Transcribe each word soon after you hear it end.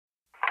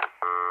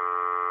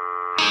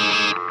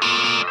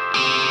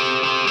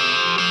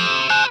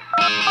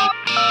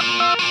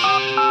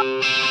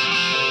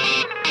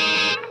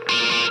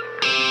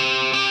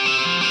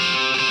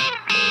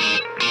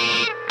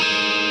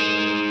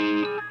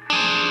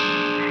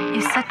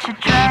such a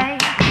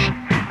drag.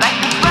 Like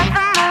the breath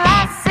of my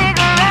last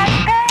cigarette,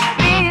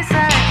 baby,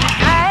 such a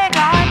drag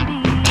on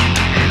me.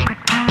 Quit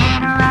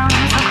pulling around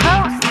so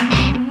close to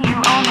me. You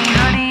only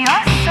hurt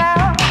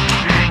yourself.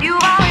 You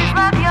always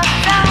love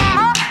yourself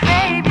more,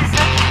 baby,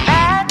 such a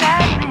bad,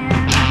 bad man.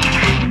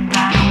 And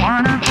I don't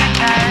wanna break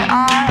that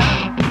off.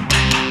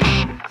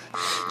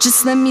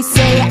 Just let me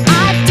say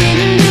I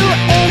didn't do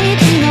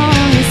anything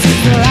wrong. This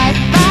is the life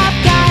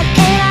I've got,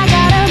 and I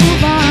gotta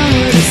move on.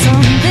 But if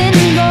something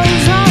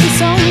goes wrong,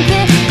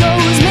 something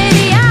goes.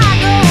 Maybe I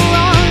go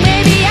wrong,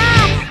 maybe I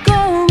go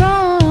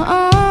wrong.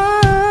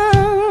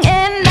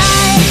 And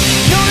I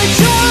know that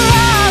you're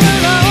all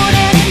alone,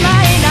 and it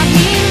might not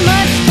mean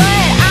much,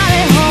 but I'm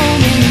at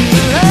home and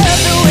you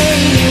love the way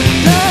you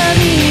love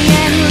me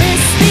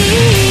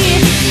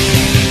endlessly.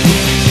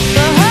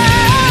 But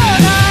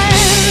hold on,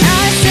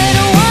 I said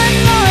one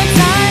more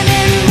time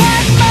and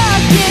one more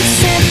kiss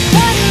and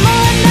one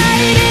more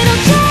night.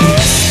 It'll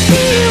just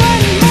be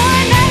one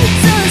more night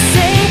to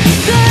say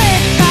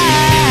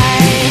goodbye.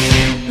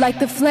 Like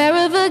the flare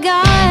of a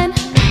gun,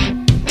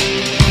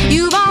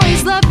 you've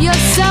always loved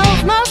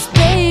yourself most,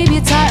 babe.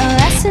 You taught a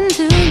lesson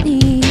to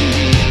me.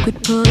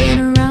 Quit pulling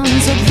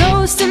around so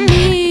close to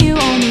me. You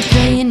only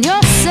playing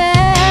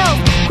yourself.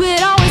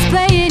 Quit always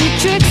playing your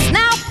tricks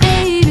now,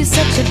 babe. You're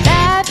such a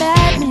bad,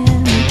 bad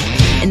man,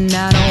 and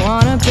I don't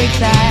wanna break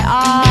that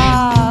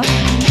off.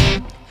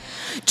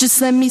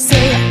 Just let me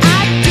say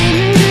I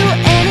didn't do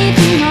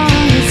anything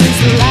wrong. This is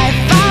the life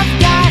I've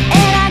got,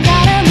 and I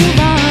gotta move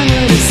on.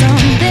 But if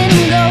something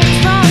goes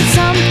wrong,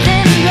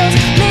 something goes.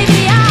 Maybe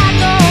I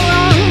go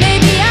wrong,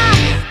 maybe I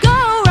go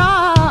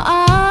wrong.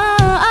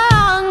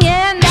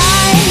 And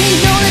I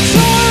know that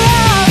you're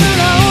all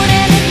alone,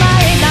 and it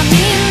might not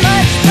mean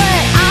much,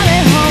 but I'm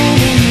at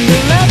home and you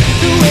love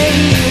the way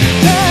you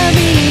love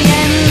me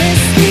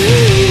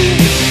endlessly.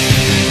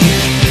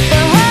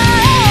 But hold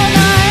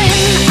on,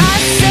 I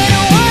said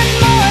one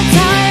more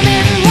time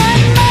and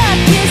one more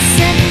kiss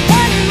and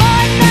one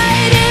more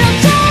night. It'll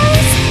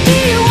just be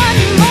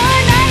one more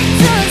night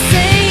to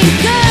say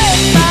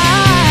goodbye.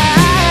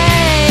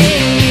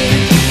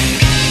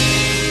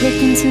 Look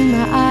into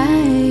my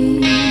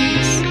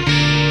eyes,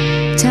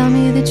 tell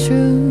me the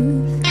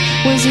truth.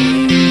 Was it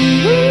you?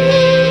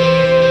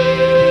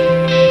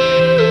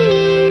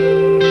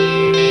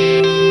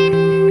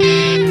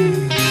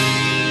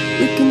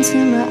 Look into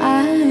my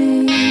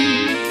eyes,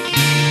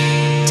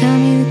 tell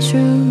me the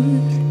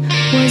truth.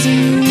 Was it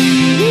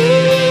you?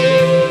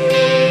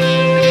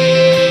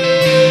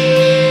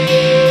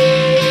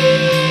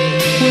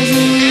 Was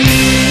it you?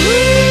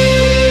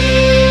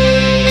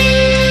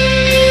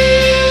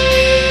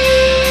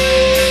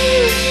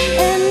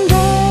 And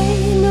I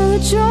know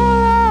that you're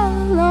all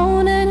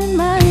alone, and it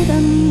might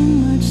not mean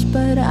much,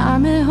 but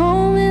I'm at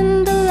home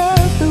and I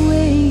love the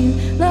way you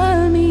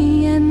love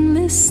me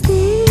endlessly.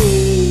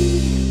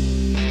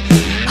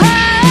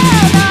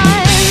 Hold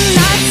on,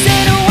 I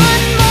said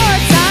one more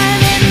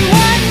time and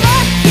one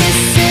more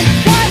kiss and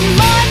one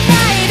more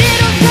night.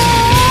 It'll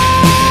just.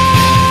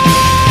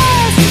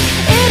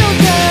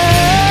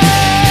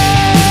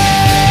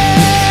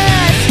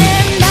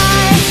 And I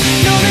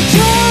know that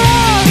you're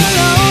all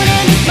alone,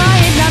 and it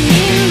might not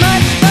mean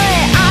much, but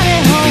I'm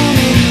at home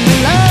and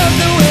I love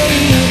the way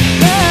you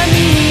love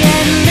me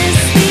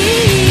endlessly.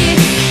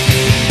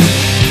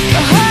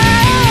 But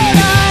hold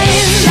on,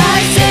 I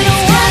said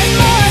one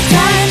more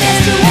time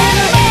and one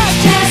more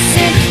kiss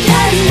and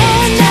one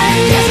more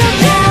night. It'll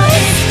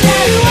just be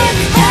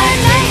one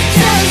more night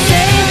to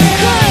say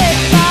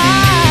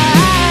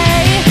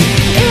goodbye.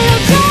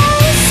 It'll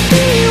just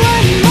be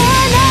one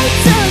more night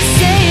to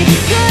say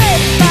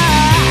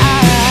goodbye.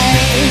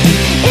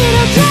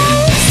 It'll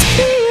just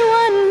be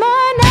one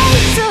more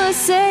night to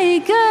say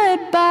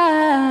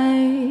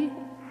goodbye.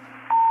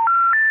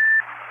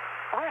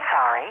 We're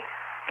sorry.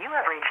 You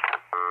have reached.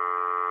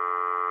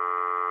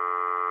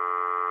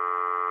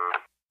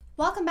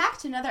 Welcome back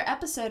to another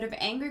episode of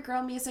Angry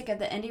Girl Music of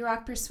the Indie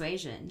Rock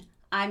Persuasion.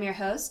 I'm your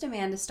host,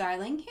 Amanda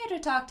Starling, here to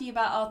talk to you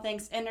about all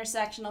things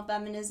intersectional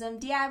feminism,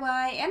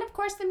 DIY, and of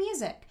course the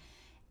music.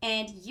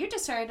 And you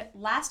just heard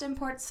Last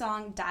Import's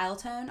song Dial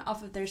Tone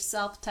off of their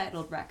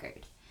self-titled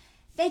record.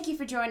 Thank you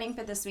for joining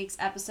for this week's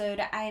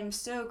episode. I am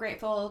so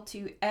grateful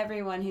to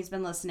everyone who's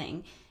been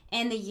listening.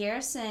 In the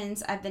year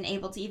since I've been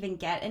able to even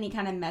get any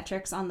kind of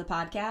metrics on the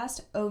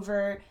podcast,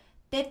 over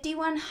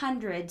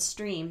 5,100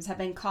 streams have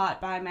been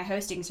caught by my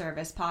hosting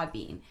service,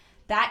 Podbean.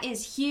 That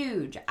is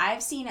huge.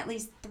 I've seen at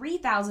least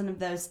 3,000 of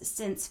those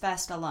since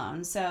Fest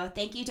alone. So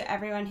thank you to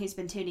everyone who's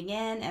been tuning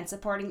in and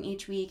supporting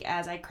each week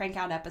as I crank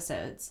out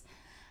episodes.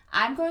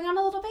 I'm going on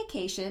a little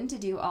vacation to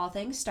do all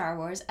things Star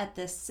Wars at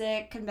this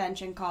sick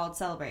convention called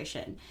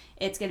Celebration.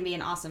 It's going to be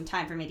an awesome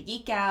time for me to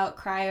geek out,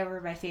 cry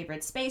over my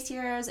favorite space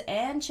heroes,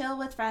 and chill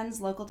with friends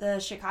local to the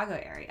Chicago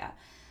area.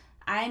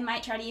 I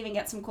might try to even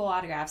get some cool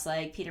autographs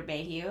like Peter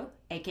Mayhew,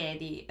 aka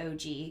the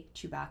OG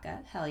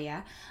Chewbacca. Hell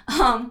yeah.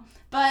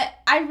 But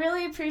I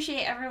really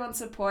appreciate everyone's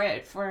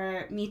support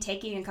for me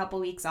taking a couple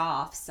weeks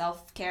off.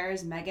 Self-care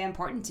is mega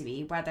important to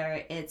me,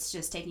 whether it's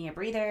just taking a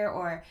breather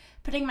or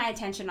putting my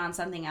attention on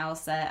something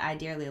else that I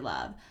dearly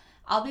love.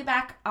 I'll be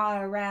back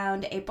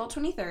around April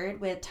 23rd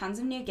with tons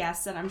of new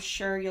guests that I'm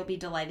sure you'll be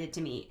delighted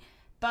to meet.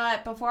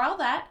 But before all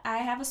that, I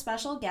have a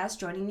special guest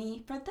joining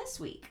me for this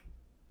week.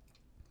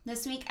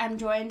 This week, I'm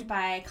joined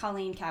by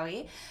Colleen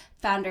Cowie,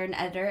 founder and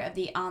editor of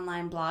the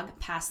online blog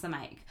Pass the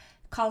Mic.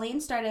 Colleen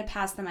started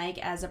Pass the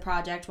Mic as a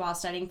project while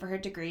studying for her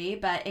degree,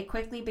 but it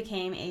quickly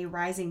became a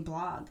rising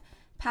blog.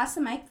 Pass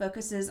the Mic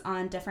focuses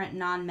on different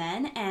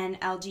non-men and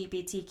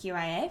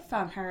LGBTQIA,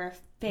 from her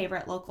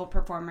favorite local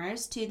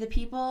performers to the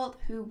people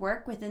who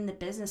work within the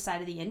business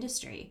side of the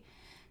industry.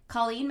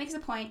 Colleen makes a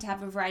point to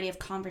have a variety of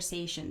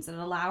conversations that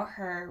allow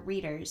her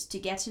readers to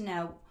get to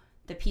know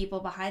the people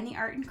behind the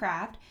art and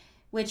craft,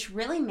 which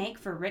really make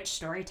for rich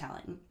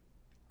storytelling.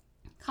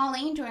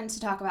 Colleen joins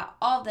to talk about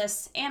all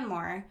this and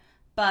more,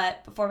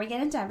 but before we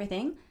get into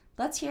everything,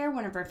 let's hear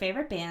one of her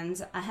favorite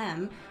bands,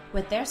 Ahem,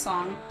 with their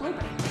song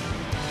Blueberry.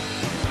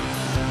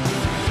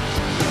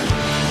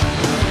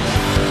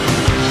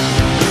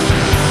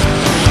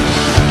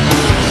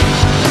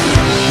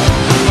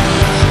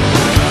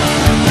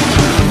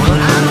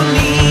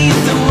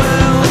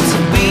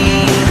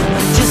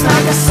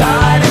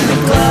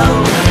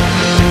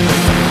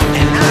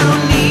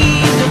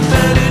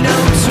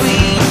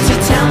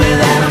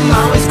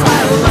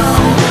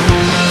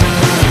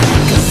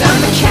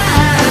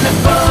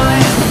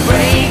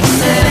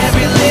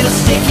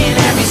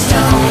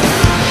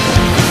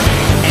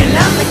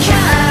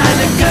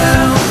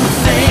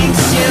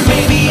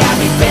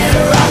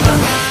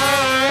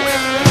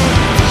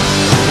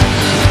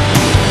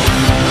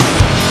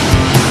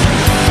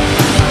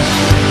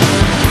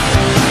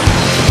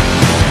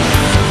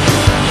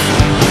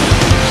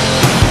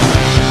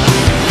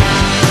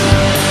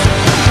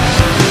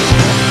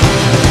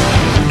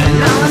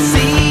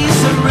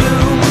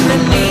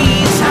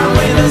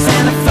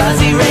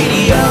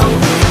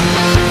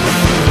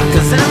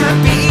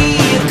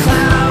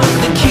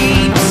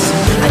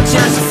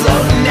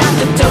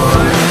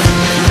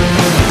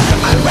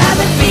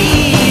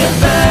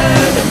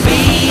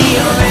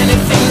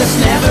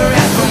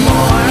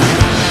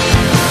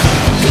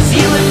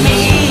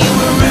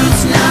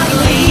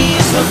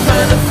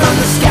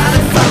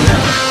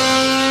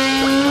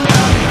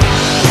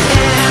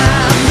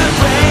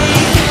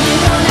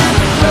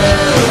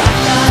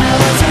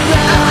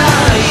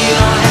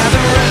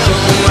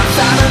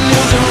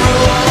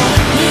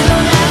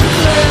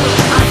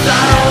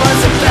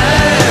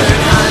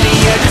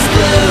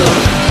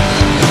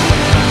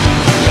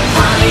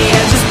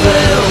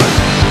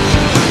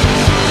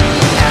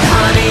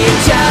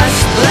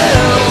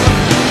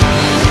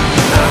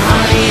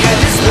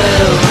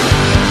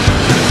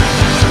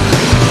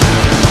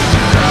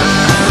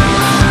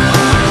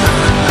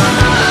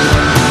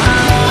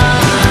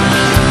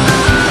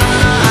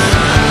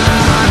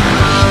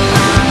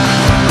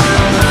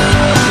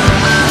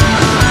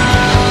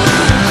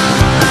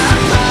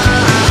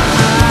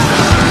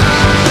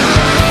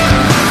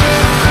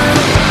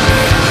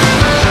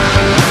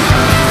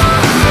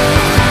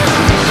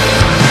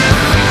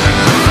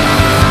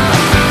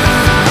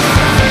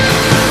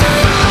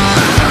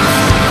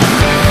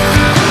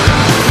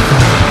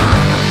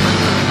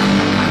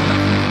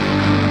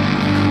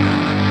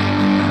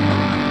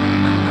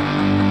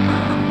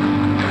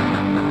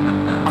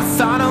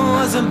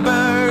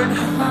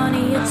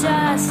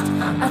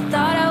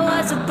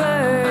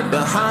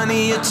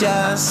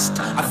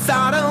 I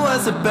thought I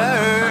was a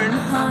bird.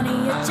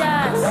 Honey, you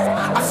just.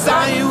 I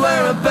thought you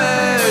were a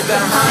bird, but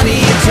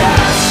honey, you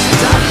just.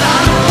 I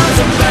thought I was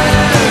a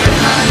bird.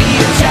 Honey,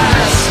 you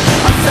just.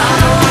 I thought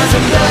I was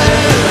a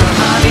bird, but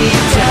honey,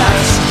 you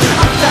just.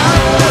 I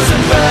thought I was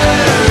a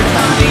bird.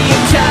 Honey,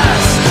 you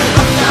just.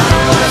 I thought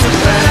I was a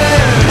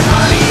bird.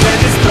 Honey, you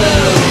just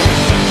blew.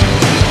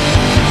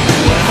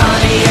 Well,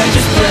 honey, you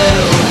just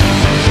blew.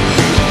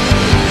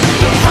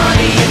 Well,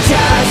 honey, you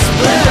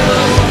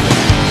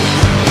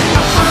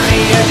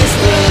just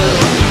blew.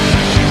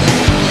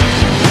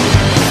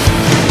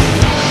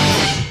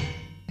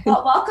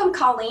 Well, welcome,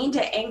 Colleen,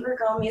 to Angry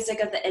Girl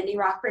Music of the Indie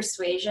Rock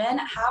Persuasion.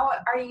 How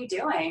are you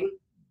doing?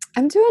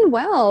 I'm doing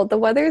well. The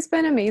weather's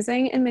been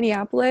amazing in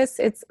Minneapolis.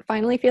 It's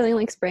finally feeling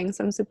like spring,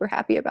 so I'm super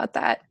happy about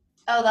that.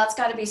 Oh, that's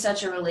got to be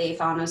such a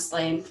relief,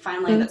 honestly.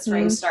 Finally, that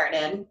spring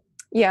started.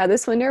 Yeah,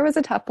 this winter was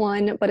a tough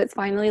one, but it's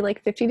finally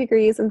like 50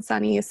 degrees and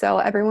sunny, so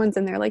everyone's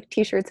in their like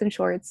t-shirts and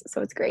shorts,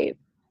 so it's great.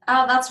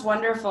 Oh, that's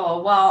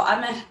wonderful. Well,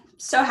 I'm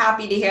so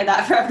happy to hear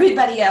that for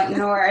everybody up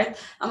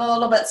north. I'm a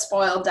little bit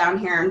spoiled down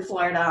here in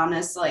Florida,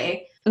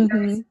 honestly.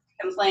 Complain.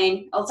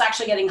 Well, it's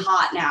actually getting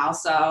hot now,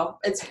 so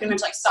it's pretty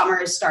much like summer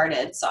has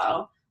started.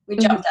 So we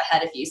jumped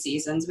ahead a few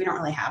seasons. We don't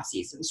really have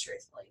seasons,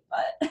 truthfully,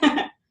 but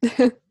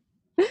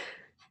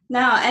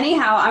no.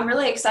 Anyhow, I'm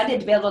really excited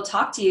to be able to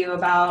talk to you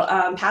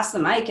about Pass the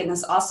Mic and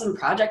this awesome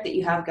project that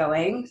you have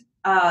going.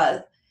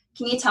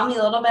 Can you tell me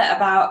a little bit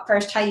about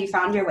first how you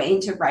found your way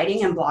into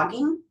writing and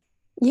blogging?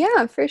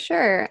 Yeah, for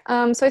sure.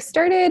 So I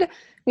started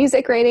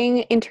music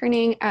writing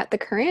interning at The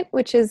Current,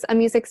 which is a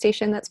music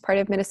station that's part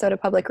of Minnesota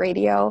Public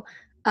Radio.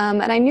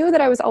 And I knew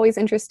that I was always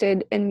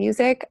interested in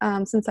music.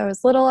 Since I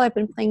was little, I've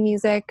been playing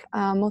music,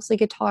 mostly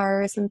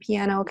guitars and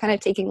piano, kind of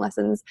taking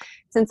lessons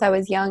since I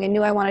was young, and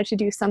knew I wanted to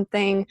do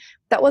something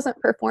that wasn't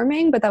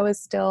performing, but that was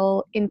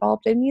still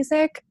involved in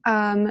music.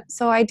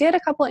 So I did a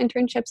couple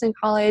internships in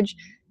college,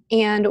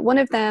 and one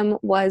of them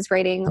was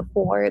writing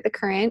for The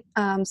Current.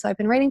 So I've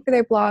been writing for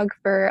their blog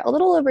for a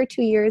little over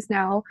 2 years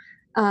now.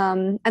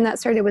 And that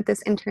started with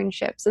this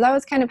internship. So that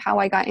was kind of how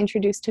I got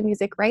introduced to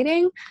music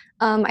writing.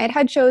 I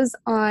had shows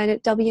on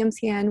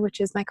WMCN, which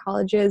is my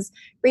college's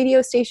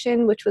radio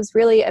station, which was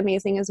really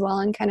amazing as well,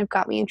 and kind of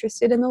got me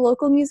interested in the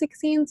local music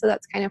scene. So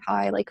that's kind of how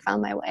I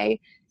found my way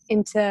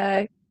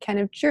into kind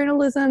of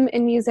journalism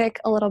in music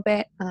a little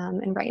bit,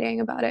 and writing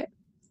about it.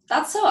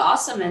 That's so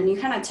awesome. And you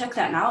kind of took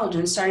that knowledge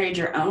and started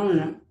your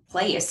own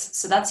place.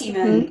 So that's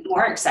even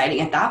more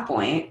exciting at that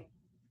point.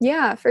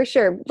 Yeah, for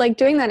sure.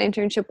 Doing that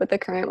internship with The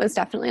Current was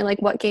definitely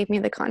what gave me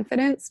the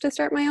confidence to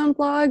start my own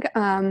blog.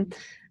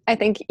 I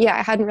think,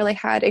 I hadn't really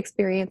had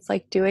experience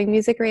doing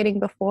music writing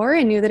before.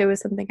 I knew that it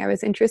was something I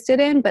was interested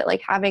in, but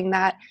having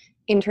that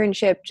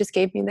internship just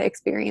gave me the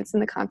experience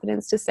and the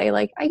confidence to say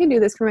I can do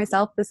this for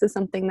myself. This is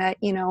something that,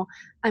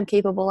 I'm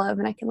capable of,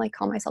 and I can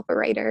call myself a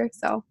writer.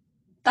 So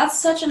that's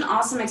such an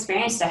awesome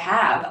experience to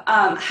have.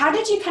 How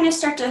did you kind of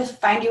start to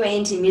find your way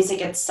into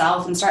music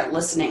itself and start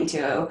listening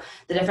to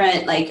the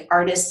different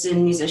artists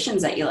and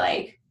musicians that you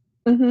like?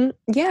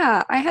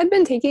 Yeah, I had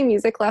been taking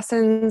music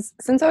lessons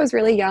since I was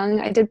really young.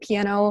 I did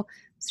piano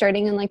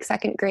starting in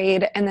second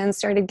grade, and then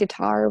started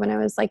guitar when I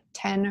was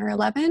 10 or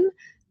 11.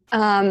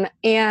 I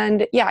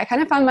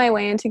kind of found my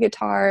way into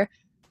guitar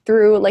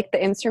through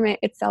the instrument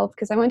itself,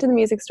 because I went to the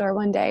music store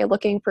one day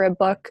looking for a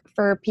book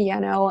for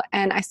piano,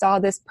 and I saw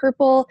this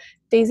purple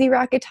Daisy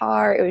Rock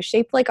guitar. It was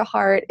shaped like a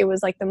heart. It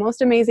was the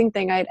most amazing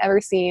thing I'd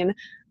ever seen.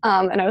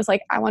 And I was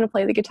I want to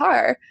play the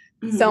guitar.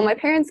 So my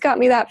parents got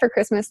me that for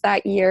Christmas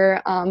that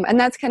year. And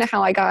that's kind of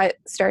how I got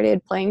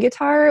started playing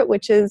guitar,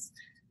 which is,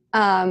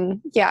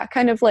 kind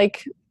of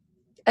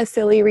a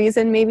silly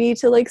reason maybe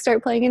to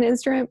start playing an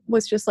instrument,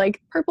 was just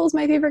purple's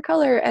my favorite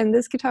color and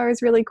this guitar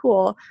is really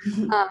cool.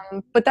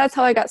 But that's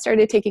how I got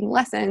started taking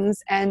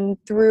lessons, and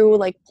through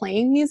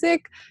playing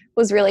music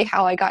was really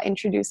how I got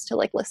introduced to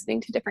listening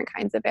to different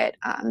kinds of it,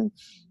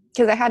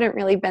 because I hadn't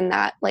really been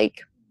that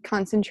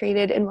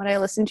concentrated in what I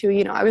listened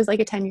to. I was a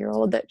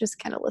 10-year-old that just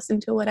kind of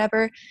listened to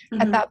whatever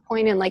at that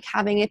point, and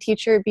having a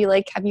teacher be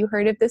have you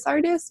heard of this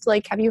artist,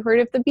 have you heard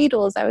of the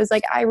Beatles? I was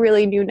I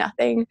really knew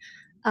nothing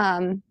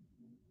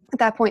at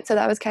that point. So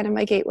that was kind of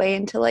my gateway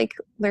into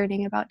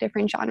learning about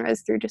different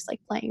genres through just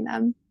playing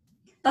them.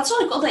 That's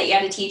really cool that you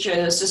had a teacher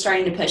that was just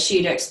starting to push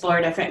you to explore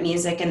different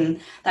music,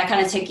 and that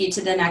kind of took you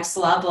to the next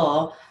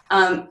level.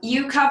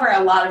 You cover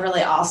a lot of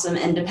really awesome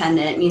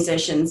independent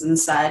musicians and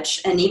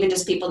such, and even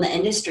just people in the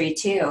industry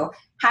too.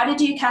 How did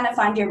you kind of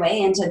find your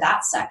way into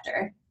that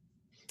sector?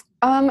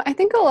 I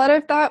think a lot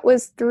of that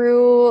was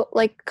through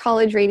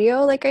college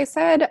radio, like I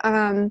said.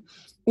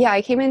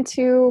 I came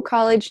into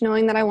college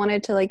knowing that I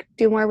wanted to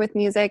do more with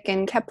music,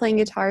 and kept playing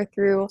guitar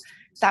through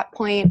that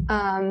point.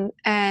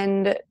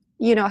 And,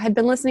 had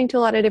been listening to a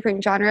lot of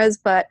different genres,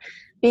 but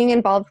being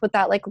involved with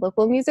that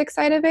local music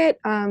side of it,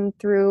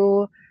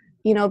 through,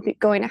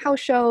 going to house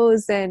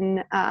shows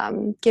and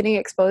getting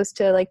exposed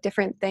to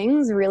different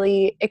things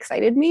really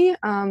excited me.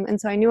 And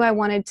so I knew I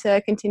wanted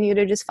to continue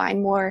to just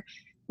find more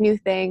new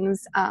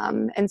things.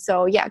 And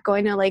so,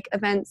 going to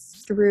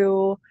events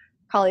through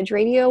college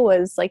radio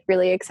was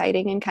really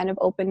exciting and kind of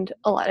opened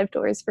a lot of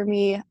doors for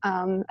me.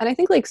 And I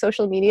think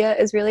social media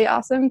is really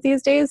awesome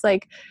these days.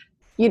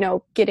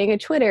 Getting a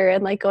Twitter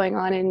and going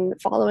on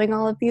and following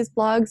all of these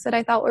blogs that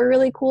I thought were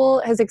really cool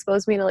has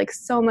exposed me to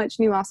so much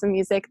new awesome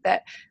music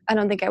that I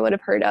don't think I would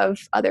have heard of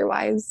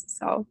otherwise.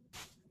 So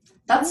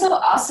that's so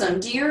awesome.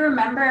 Do you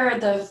remember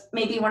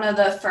maybe one of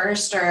the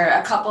first or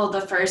a couple of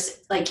the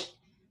first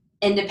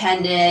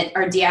independent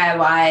or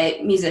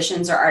DIY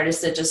musicians or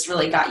artists that just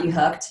really got you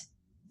hooked?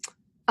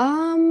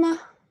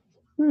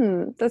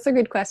 That's a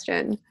good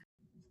question.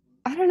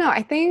 I don't know.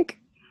 I think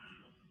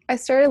I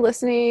started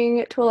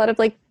listening to a lot of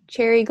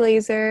Cherry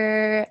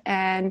Glazer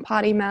and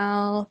Potty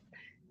Mouth,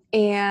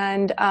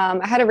 and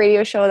I had a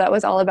radio show that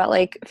was all about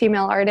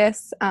female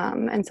artists,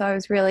 and so I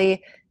was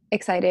really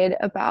excited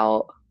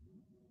about.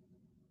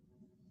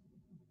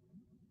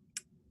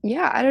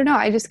 I don't know.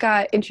 I just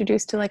got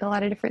introduced to a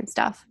lot of different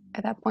stuff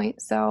at that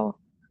point. So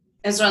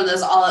it's one of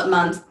those all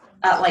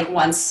at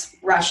once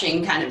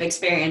rushing kind of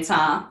experience,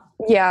 huh?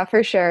 Yeah,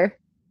 for sure.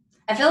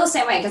 I feel the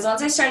same way, because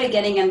once I started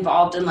getting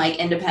involved in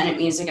independent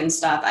music and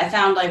stuff, I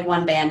found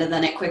one band, and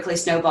then it quickly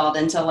snowballed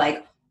into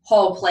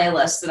whole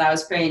playlists that I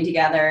was putting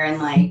together,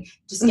 and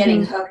just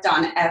getting hooked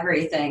on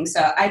everything.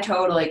 So I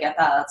totally get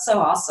that. That's so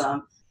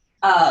awesome.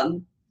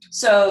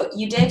 So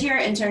you did your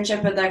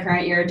internship at The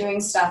Current. You're doing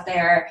stuff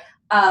there.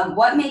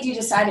 What made you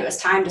decide it was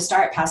time to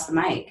start Pass the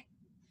Mic?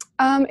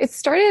 It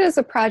started as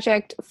a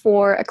project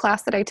for a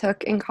class that I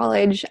took in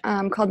college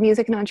called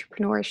Music and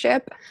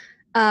Entrepreneurship.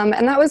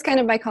 And that was kind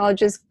of my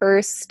college's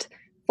first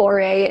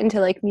foray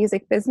into like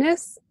music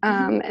business.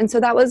 And so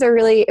that was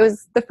it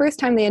was the first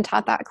time they had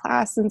taught that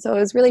class. And so it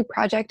was really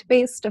project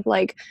based of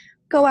like,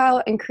 go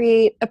out and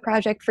create a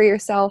project for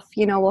yourself.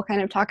 You know, we'll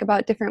kind of talk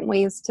about different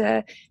ways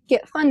to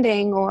get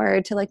funding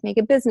or to like make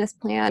a business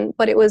plan,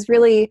 but it was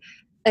really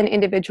an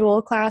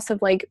individual class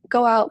of like,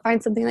 go out,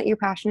 find something that you're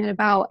passionate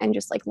about and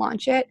just like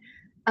launch it.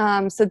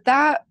 So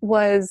that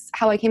was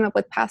how I came up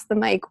with Pass the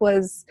Mic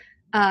was,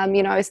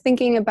 you know, I was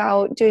thinking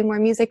about doing more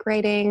music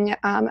writing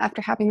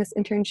after having this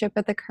internship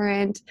at The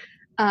Current.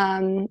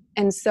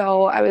 And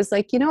so I was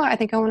like, you know what, I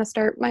think I want to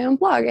start my own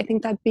blog. I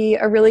think that'd be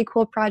a really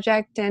cool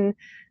project. And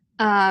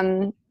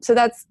so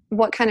that's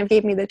what kind of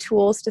gave me the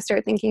tools to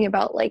start thinking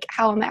about like,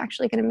 how am I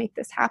actually going to make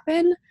this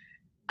happen?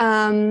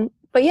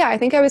 But yeah, I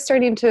think I was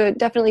starting to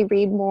definitely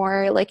read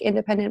more like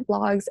independent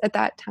blogs at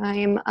that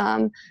time.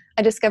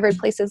 I discovered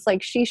places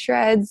like She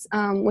Shreds,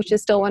 which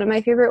is still one of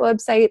my favorite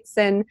websites,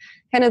 and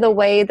kind of the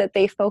way that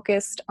they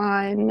focused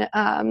on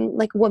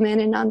like women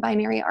and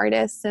non-binary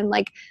artists and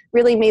like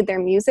really made their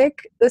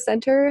music the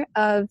center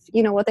of,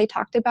 you know, what they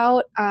talked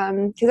about.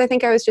 Because I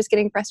think I was just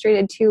getting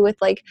frustrated too with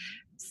like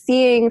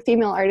seeing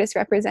female artists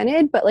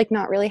represented, but like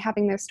not really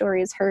having their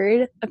stories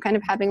heard, of kind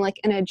of having like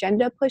an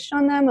agenda pushed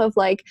on them of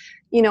like,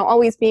 you know,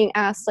 always being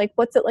asked like,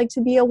 what's it like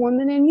to be a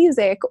woman in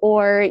music?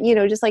 Or, you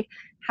know, just like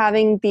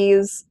having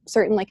these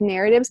certain like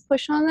narratives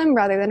pushed on them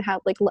rather than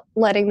have like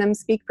letting them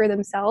speak for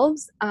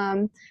themselves.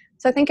 So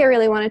I think I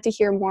really wanted to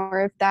hear more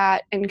of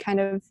that and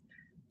kind of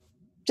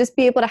just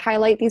be able to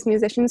highlight these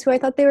musicians who I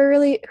thought were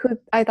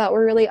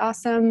really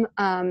awesome,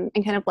 and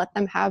kind of let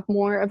them have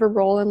more of a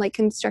role in like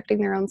constructing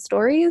their own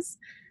stories.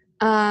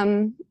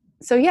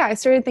 So yeah, I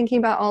started thinking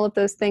about all of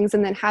those things,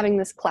 and then having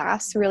this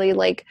class really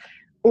like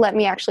let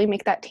me actually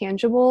make that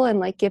tangible and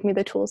like give me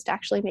the tools to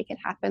actually make it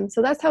happen.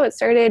 So that's how it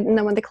started. And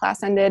then when the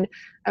class ended,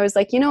 I was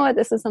like, you know what,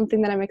 this is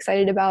something that I'm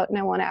excited about, and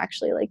I want to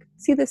actually like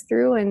see this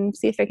through and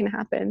see if it can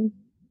happen.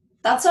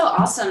 That's so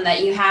awesome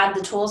that you had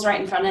the tools right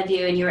in front of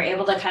you and you were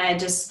able to kind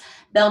of just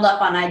build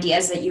up on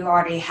ideas that you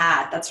already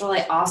had. That's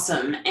really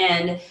awesome.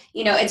 And,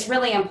 you know, it's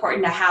really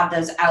important to have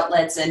those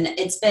outlets. And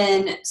it's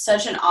been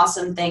such an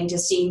awesome thing to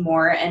see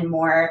more and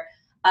more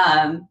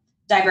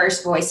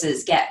diverse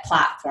voices get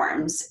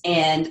platforms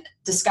and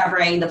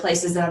discovering the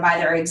places that have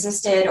either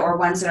existed or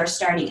ones that are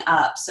starting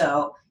up.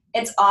 So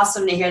it's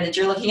awesome to hear that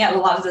you're looking at a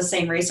lot of the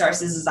same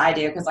resources as I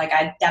do. Because like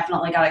I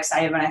definitely got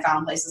excited when I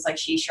found places like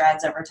She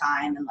Shreds over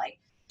time and like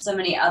so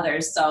many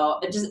others. So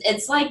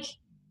it's like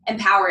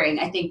empowering,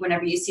 I think,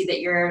 whenever you see that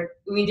you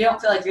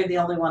don't feel like you're the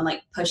only one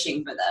like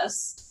pushing for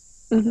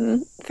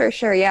this. For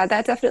sure. Yeah,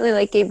 that definitely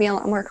like gave me a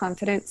lot more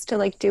confidence to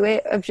like do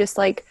it, of just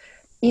like,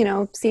 you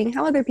know, seeing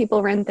how other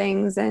people run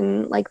things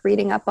and like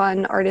reading up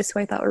on artists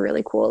who I thought were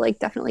really cool, like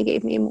definitely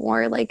gave me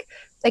more like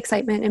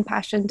excitement and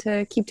passion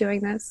to keep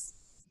doing this.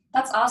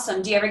 That's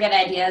awesome. Do you ever get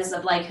ideas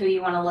of like who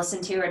you want to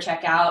listen to or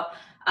check out?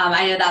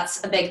 I know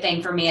that's a big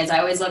thing for me, is I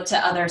always look to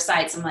other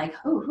sites. I'm like,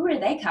 who are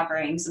they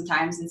covering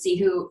sometimes, and see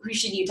who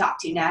should you talk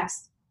to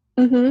next?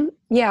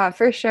 Yeah,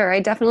 for sure. I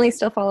definitely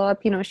still follow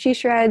up. You know, She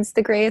Shreds,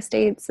 The Grey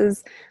Estates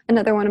is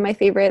another one of my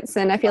favorites.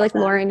 And I feel like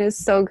Lauren is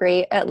so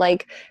great at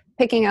like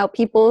picking out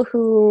people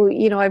who,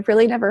 you know, I've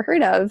really never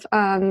heard of.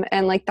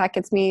 And like that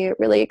gets me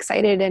really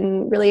excited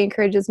and really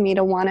encourages me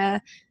to want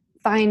to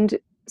find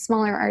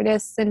smaller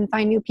artists and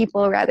find new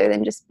people, rather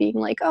than just being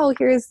like, oh,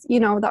 here's, you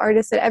know, the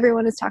artists that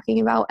everyone is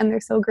talking about and they're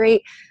so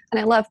great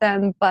and I love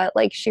them. But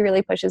like she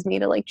really pushes me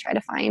to like try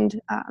to find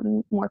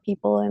more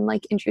people and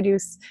like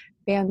introduce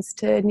bands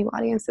to new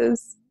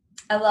audiences.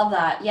 I love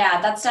that.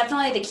 Yeah, that's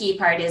definitely the key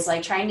part, is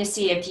like trying to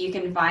see if you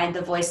can find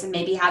the voice that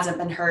maybe hasn't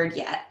been heard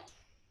yet.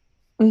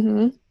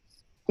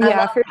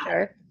 Yeah, for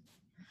sure.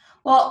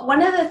 Well,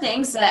 one of the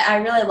things that I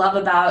really love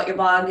about your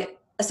blog,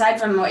 aside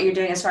from what you're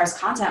doing as far as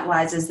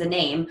content-wise, is the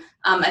name.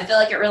 I feel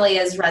like it really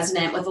is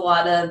resonant with a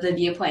lot of the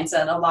viewpoints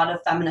that a lot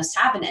of feminists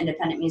have in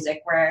independent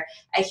music, where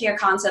I hear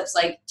concepts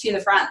like To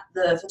the Front,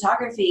 the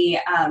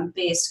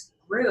photography-based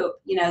group,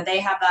 you know, they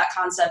have that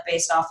concept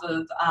based off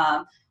of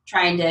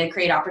trying to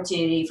create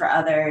opportunity for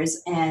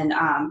others. And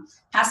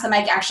Pass the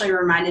Mic actually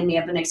reminded me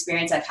of an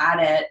experience I've had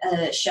at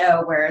a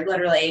show where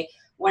literally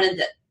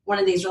one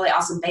of these really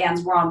awesome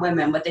bands, We're On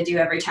Women, what they do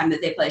every time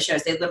that they play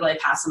shows, they literally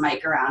pass the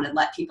mic around and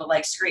let people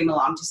like scream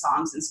along to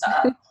songs and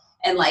stuff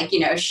and like, you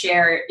know,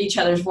 share each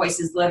other's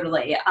voices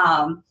literally.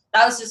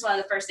 That was just one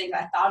of the first things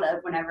I thought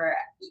of whenever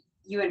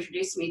you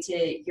introduced me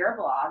to your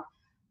blog.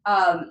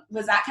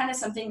 Was that kind of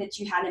something that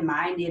you had in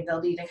mind, the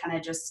ability to kind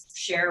of just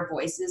share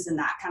voices and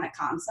that kind of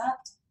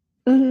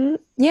concept?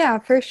 Yeah,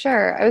 for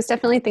sure. I was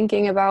definitely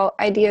thinking about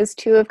ideas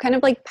too of kind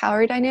of like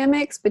power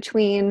dynamics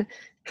between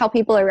how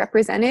people are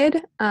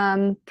represented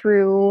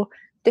through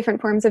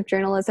different forms of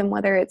journalism,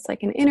 whether it's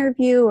like an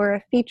interview or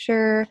a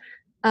feature.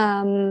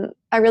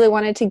 I really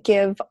wanted to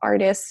give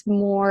artists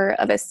more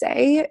of a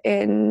say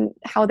in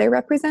how they're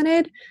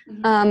represented.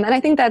 And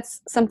I think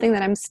that's something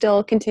that I'm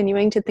still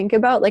continuing to think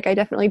about. Like, I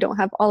definitely don't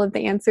have all of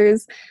the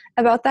answers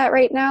about that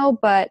right now,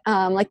 but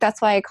like,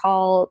 that's why I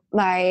call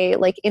my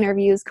like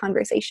interviews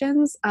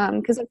conversations,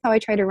 because that's how I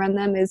try to run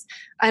them. Is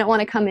I don't want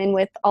to come in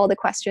with all the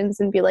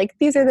questions and be like,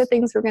 these are the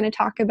things we're going to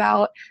talk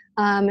about.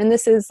 And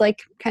this is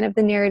like kind of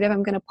the narrative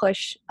I'm going to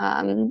push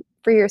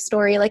for your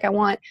story. Like, I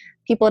want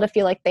people to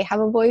feel like they have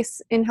a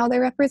voice in how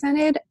they're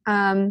represented.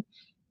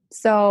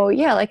 So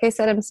yeah, like I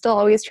said, I'm still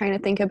always trying to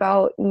think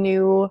about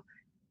new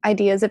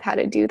ideas of how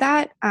to do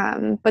that.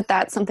 But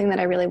that's something that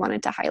I really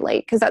wanted to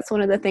highlight, because that's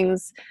one of the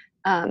things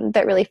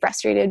that really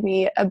frustrated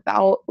me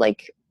about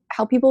like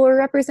how people were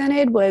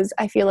represented. Was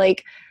I feel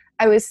like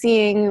I was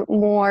seeing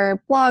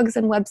more blogs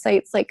and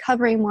websites like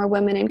covering more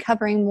women and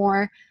covering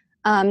more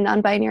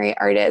non-binary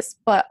artists,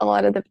 but a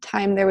lot of the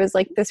time there was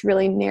like this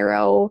really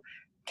narrow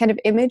kind of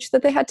image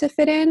that they had to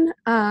fit in.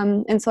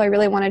 And so I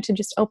really wanted to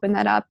just open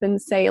that up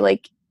and say,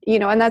 like, you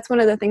know, and that's one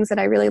of the things that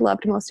I really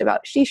loved most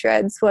about She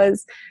Shreds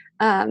was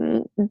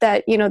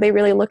that, you know, they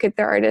really look at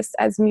their artists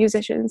as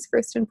musicians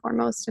first and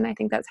foremost. And I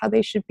think that's how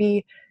they should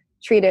be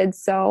treated.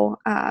 So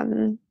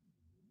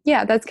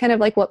yeah, that's kind of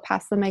like what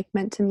Pass the Mic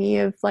meant to me,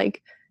 of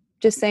like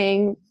just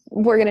saying,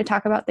 we're going to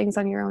talk about things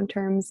on your own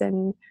terms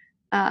and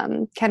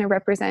kind of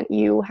represent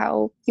you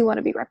how you want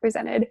to be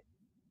represented.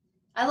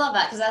 I love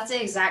that, because that's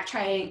the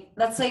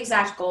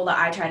exact goal that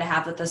I try to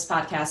have with this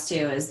podcast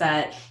too, is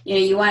that, you know,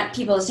 you want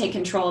people to take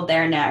control of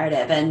their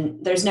narrative,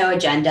 and there's no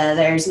agenda.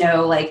 There's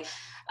no like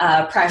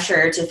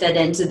pressure to fit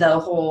into the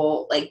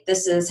whole, like,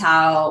 this is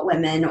how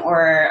women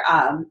or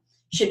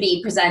should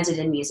be presented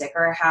in music,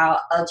 or how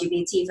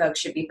LGBT folks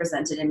should be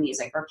presented in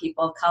music, or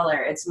people of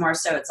color. It's more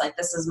so, it's like,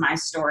 this is my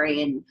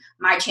story and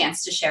my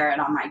chance to share it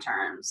on my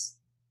terms.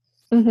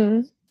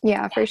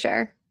 Yeah, for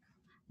sure.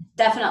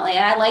 Definitely.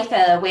 And I like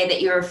the way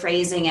that you're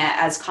phrasing it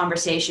as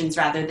conversations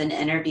rather than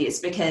interviews,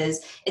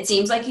 because it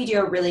seems like you do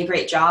a really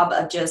great job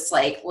of just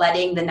like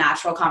letting the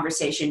natural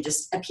conversation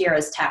just appear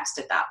as text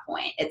at that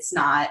point. It's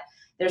not,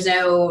 there's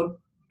no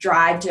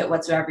drive to it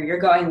whatsoever. You're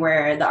going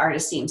where the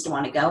artist seems to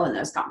want to go in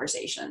those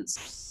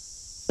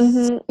conversations.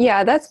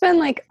 Yeah, that's been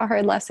like a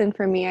hard lesson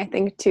for me, I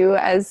think, too,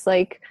 as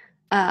like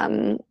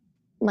a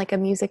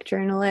music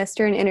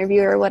journalist or an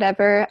interviewer or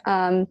whatever.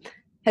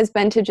 Has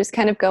been to just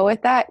kind of go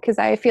with that, because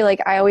I feel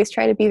like I always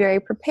try to be very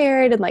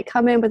prepared and like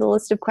come in with a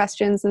list of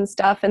questions and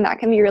stuff, and that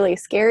can be really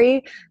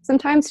scary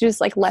sometimes, to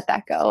just like let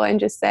that go and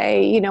just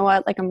say, you know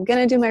what, like, I'm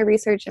gonna do my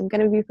research, I'm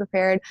gonna be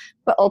prepared,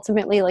 but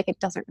ultimately, like, it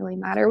doesn't really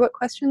matter what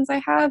questions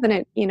I have, and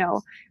it, you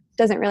know,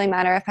 doesn't really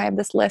matter if I have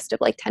this list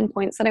of like 10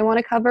 points that I want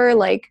to cover.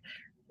 Like,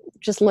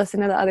 just listen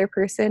to the other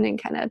person and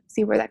kind of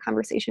see where that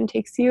conversation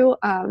takes you.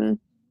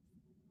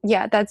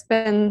 Yeah, that's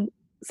been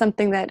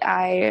something that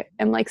I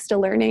am like still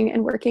learning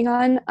and working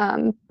on.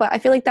 But I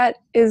feel like that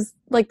is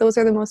like, those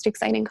are the most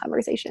exciting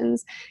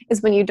conversations,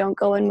 is when you don't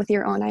go in with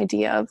your own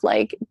idea of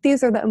like,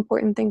 these are the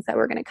important things that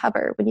we're going to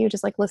cover. When you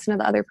just like listen to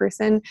the other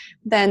person,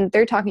 then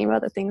they're talking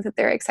about the things that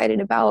they're excited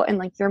about, and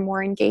like you're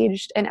more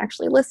engaged and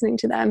actually listening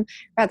to them,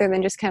 rather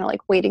than just kind of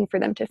like waiting for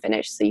them to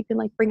finish so you can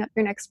like bring up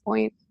your next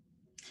point.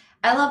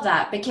 I love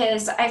that,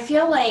 because I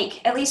feel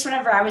like, at least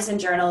whenever I was in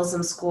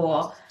journalism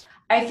school,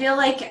 I feel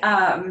like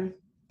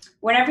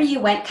whenever you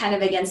went kind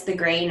of against the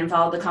grain and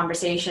followed the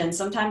conversation,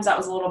 sometimes that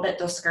was a little bit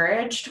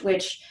discouraged,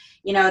 which,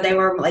 you know, they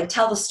were like,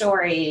 tell the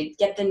story,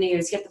 get the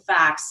news, get the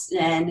facts.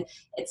 And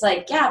it's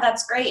like, yeah,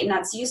 that's great and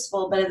that's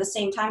useful. But at the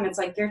same time, it's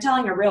like, you're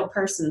telling a real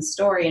person's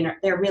story and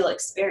their real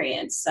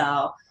experience.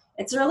 So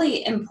it's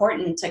really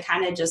important to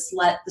kind of just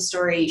let the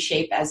story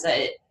shape as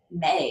it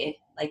may.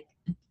 Like,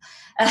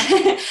 for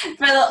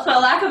the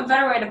lack of a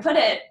better way to put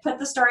it, put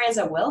the story as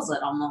it wills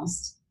it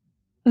almost.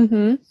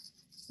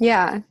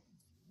 Yeah.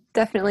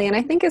 Definitely. And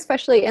I think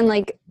especially in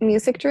like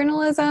music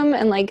journalism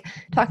and like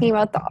talking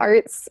about the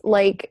arts,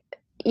 like,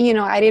 you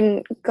know, I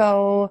didn't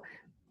go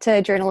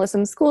to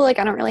journalism school. Like,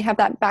 I don't really have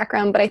that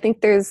background, but I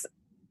think there's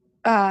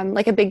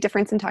like a big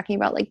difference in talking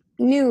about like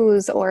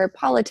news or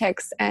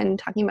politics and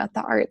talking about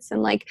the arts,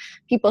 and like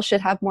people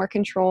should have more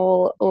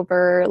control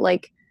over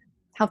like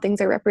how things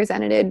are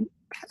represented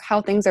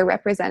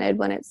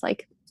when it's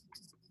like,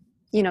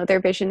 you know,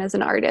 their vision as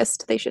an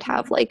artist. They should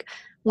have like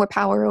more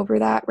power over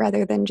that,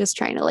 rather than just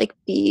trying to like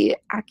be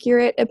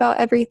accurate about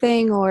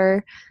everything,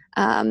 or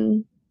I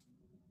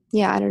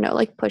don't know,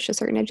 like push a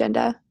certain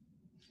agenda.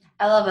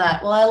 I love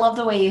that. Well, I love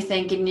the way you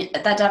think, and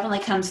that definitely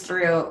comes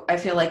through, I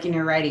feel like, in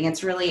your writing.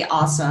 It's really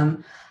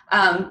awesome.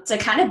 To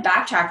kind of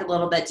backtrack a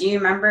little bit, do you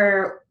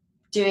remember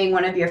doing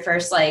one of your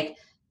first like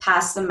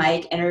Pass the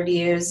Mic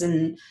interviews,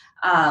 and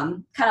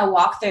kind of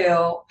walk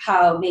through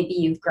how maybe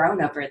you've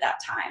grown over that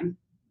time?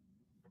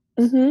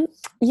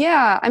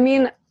 Yeah, I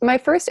mean, my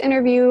first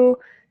interview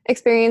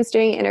experience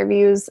doing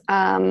interviews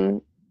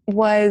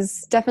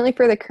was definitely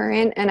for The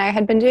Current, and I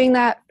had been doing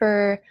that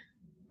for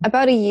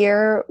about a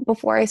year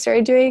before I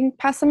started doing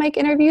Pass the Mic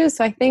interviews.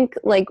 So I think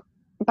like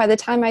by the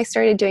time I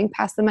started doing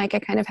Pass the Mic, I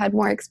kind of had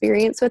more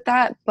experience with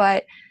that.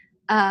 But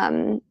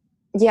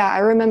yeah, I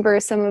remember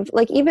some of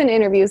like even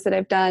interviews that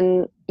I've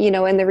done, you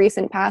know, in the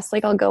recent past,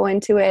 like I'll go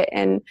into it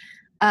and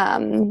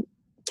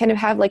kind of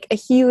have like a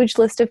huge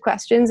list of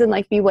questions and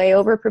like be way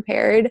over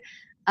prepared.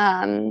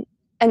 And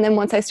then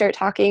once I start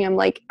talking, I'm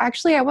like,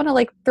 actually, I want to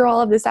like throw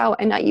all of this out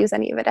and not use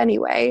any of it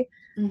anyway.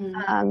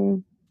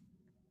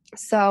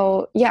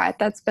 So yeah,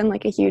 that's been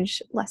like a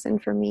huge lesson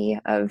for me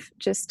of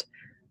just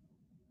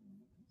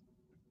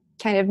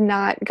kind of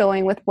not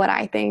going with what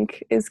I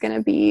think is going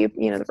to be,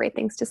 you know, the right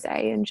things to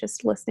say and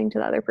just listening to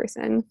the other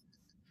person.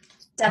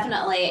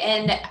 Definitely.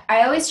 And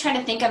I always try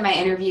to think of my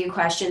interview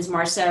questions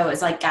more so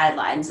as like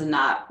guidelines and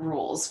not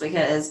rules,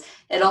 because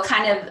it'll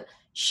kind of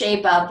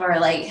shape up or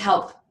like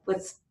help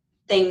with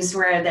things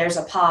where there's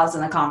a pause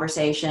in the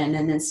conversation.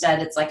 And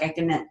instead it's like I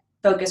can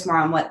focus more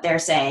on what they're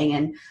saying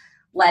and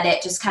let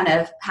it just kind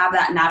of have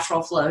that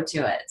natural flow to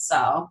it.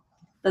 So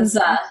that's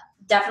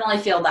definitely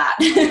feel that.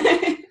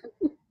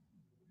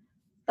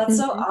 That's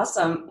so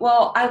awesome.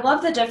 Well, I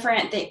love the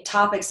different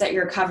topics that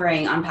you're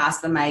covering on Pass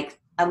the Mic.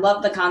 I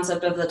love the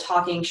concept of the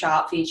talking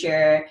shop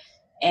feature,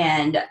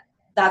 and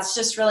that's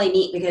just really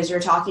neat because you're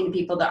talking to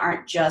people that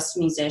aren't just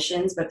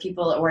musicians, but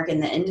people that work in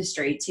the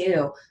industry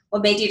too.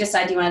 What made you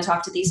decide you want to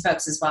talk to these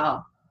folks as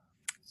well?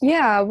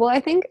 Yeah, well,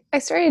 I think I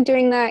started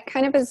doing that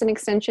kind of as an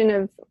extension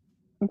of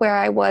where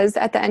I was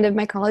at the end of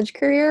my college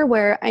career,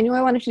 where I knew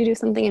I wanted to do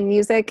something in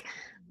music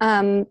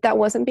that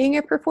wasn't being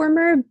a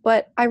performer,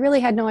 but I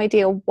really had no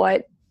idea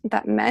what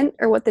that meant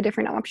or what the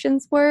different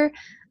options were.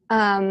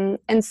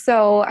 And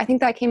so I think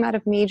that came out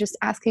of me just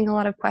asking a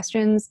lot of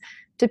questions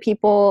to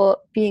people,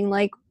 being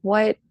like,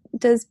 what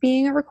does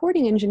being a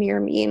recording engineer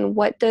mean?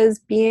 What does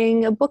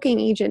being a booking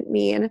agent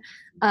mean?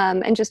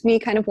 And just me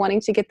kind of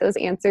wanting to get those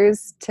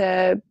answers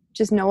to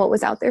just know what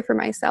was out there for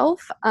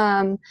myself.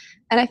 And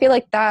I feel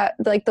like that,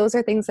 like, those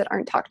are things that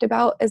aren't talked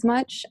about as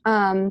much.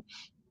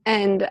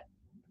 And,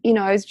 you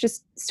know, I was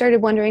just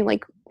started wondering,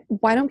 like,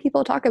 why don't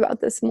people talk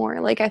about this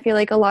more? Like, I feel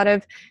like a lot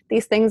of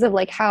these things of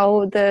like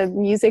how the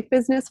music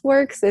business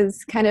works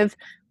is kind of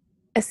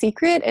a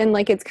secret, and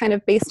like it's kind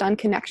of based on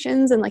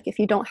connections, and like if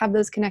you don't have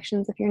those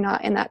connections, if you're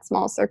not in that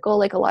small circle,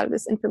 like a lot of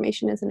this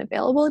information isn't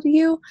available to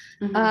you.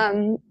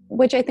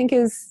 Which I think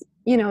is,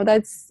 you know,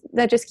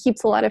 that just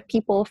keeps a lot of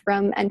people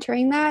from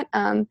entering that,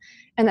 and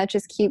that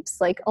just keeps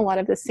like a lot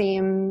of the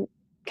same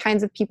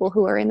kinds of people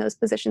who are in those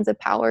positions of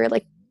power,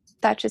 like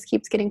that just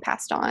keeps getting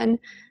passed on.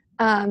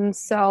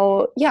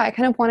 So yeah, I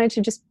kind of wanted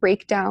to just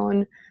break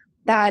down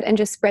that and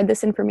just spread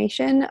this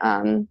information.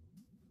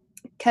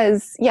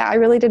 Because yeah, I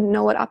really didn't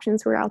know what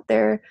options were out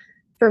there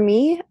for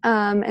me.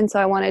 And so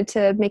I wanted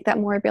to make that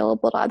more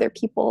available to other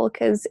people,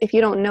 because if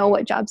you don't know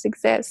what jobs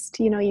exist,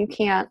 you know, you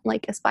can't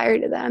like aspire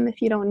to them.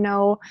 If you don't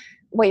know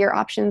what your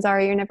options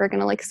are, you're never going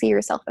to like see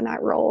yourself in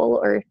that role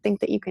or think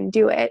that you can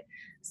do it.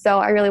 So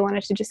I really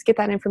wanted to just get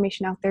that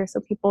information out there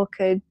so people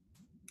could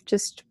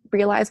just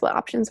realize what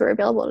options were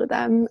available to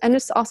them, and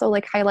just also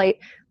like highlight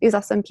these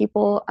awesome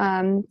people,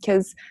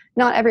 because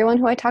not everyone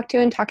who I talk to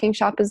in Talking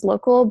Shop is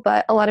local,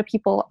 but a lot of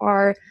people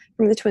are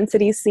from the Twin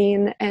Cities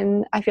scene,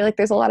 and I feel like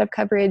there's a lot of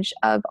coverage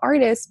of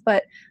artists,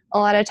 but a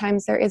lot of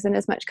times there isn't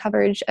as much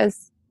coverage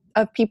as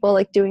of people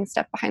like doing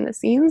stuff behind the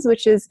scenes,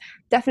 which is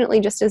definitely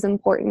just as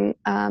important.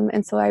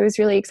 And so I was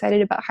really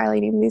excited about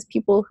highlighting these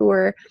people who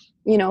were,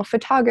 you know,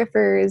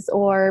 photographers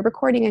or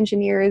recording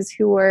engineers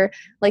who were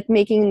like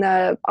making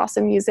the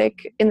awesome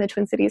music in the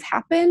Twin Cities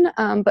happen,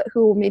 but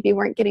who maybe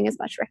weren't getting as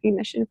much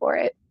recognition for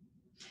it.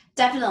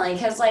 Definitely,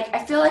 because like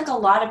I feel like a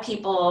lot of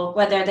people,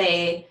 whether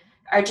they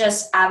are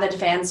just avid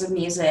fans of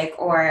music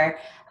or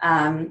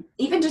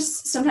even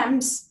just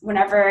sometimes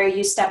whenever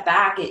you step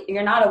back,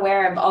 you're not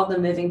aware of all the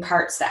moving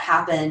parts that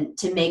happen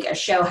to make a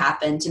show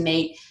happen, to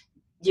make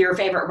your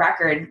favorite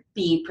record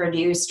be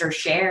produced or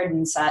shared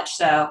and such.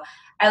 So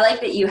I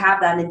like that you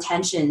have that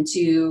intention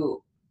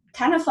to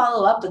kind of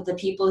follow up with the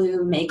people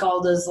who make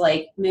all those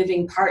like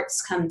moving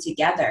parts come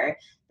together,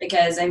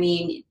 because I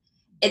mean,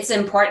 it's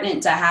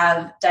important to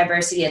have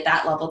diversity at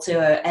that level too.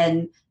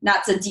 And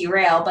not to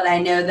derail, but I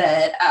know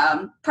that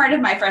part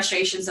of my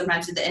frustration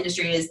sometimes with the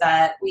industry is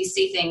that we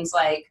see things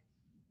like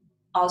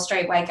all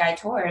straight white guy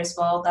tours.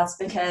 Well, that's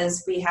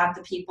because we have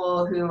the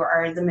people who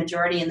are the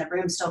majority in the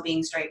room still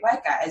being straight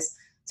white guys.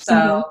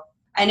 So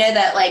I know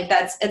that like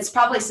it's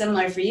probably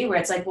similar for you, where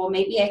it's like, well,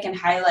 maybe I can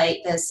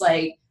highlight this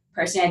like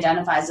person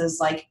identifies as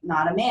like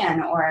not a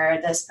man, or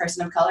this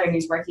person of color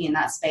who's working in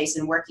that space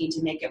and working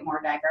to make it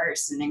more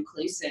diverse and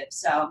inclusive.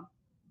 So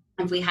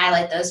if we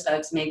highlight those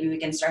folks, maybe we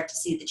can start to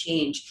see the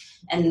change,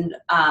 and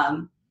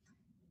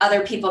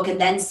other people can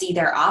then see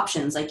their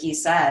options, like you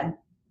said.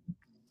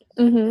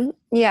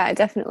 Yeah,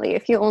 definitely.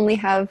 If you only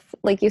have,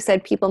 like you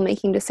said, people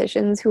making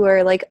decisions who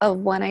are like of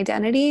one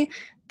identity,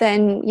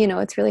 then, you know,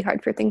 it's really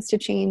hard for things to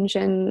change.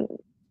 And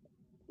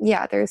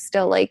yeah, there's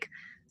still like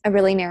a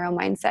really narrow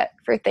mindset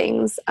for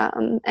things.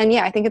 And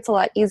yeah, I think it's a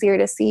lot easier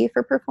to see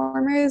for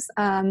performers.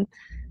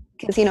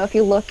 Because, you know, if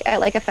you look at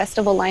like a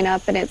festival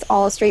lineup and it's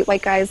all straight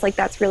white guys, like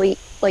that's really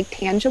like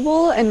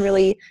tangible and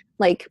really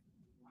like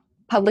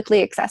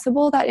publicly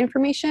accessible, that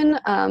information,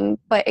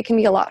 but it can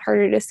be a lot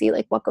harder to see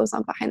like what goes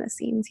on behind the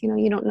scenes.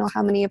 You don't know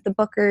how many of the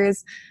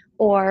bookers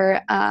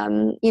or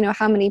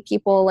how many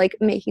people like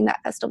making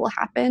that festival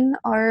happen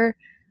are,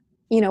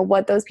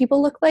 what those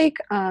people look like.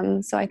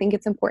 So I think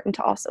it's important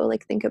to also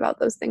like think about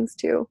those things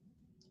too.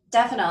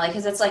 Definitely,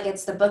 because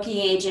it's the booking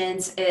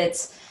agents,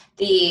 it's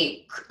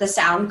the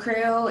sound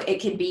crew,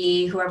 it could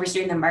be whoever's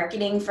doing the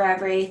marketing for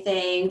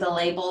everything, the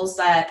labels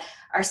that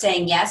are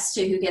saying yes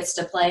to who gets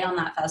to play on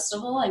that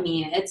festival. I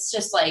mean, it's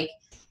just like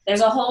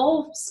there's a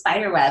whole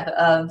spider web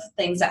of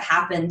things that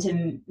happen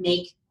to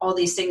make all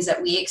these things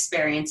that we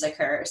experience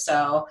occur.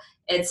 So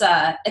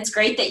it's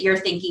great that you're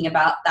thinking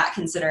about that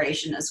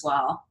consideration as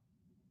well.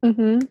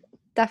 Mm-hmm.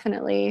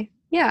 Definitely.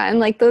 Yeah. And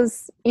like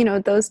those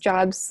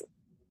jobs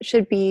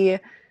should be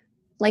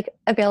like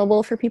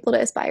available for people to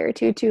aspire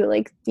to too.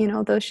 Like,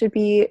 those should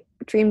be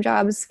dream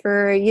jobs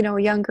for,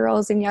 young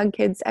girls and young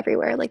kids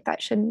everywhere. Like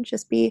that shouldn't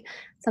just be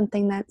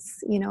something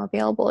that's,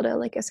 available to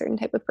like a certain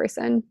type of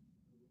person.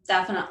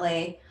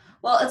 Definitely.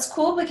 Well, it's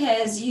cool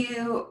because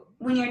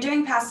when you're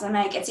doing Pass the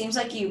Mic, it seems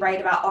like you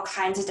write about all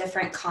kinds of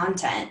different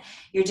content.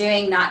 You're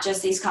doing not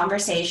just these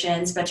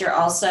conversations, but you're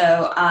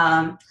also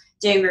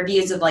doing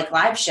reviews of like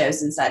live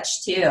shows and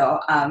such too.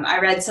 I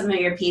read some of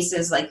your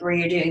pieces like where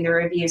you're doing the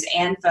reviews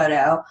and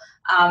photo.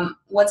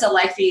 What's it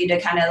like for you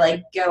to kind of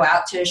like go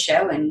out to a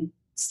show and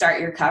start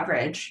your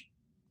coverage?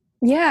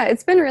 Yeah,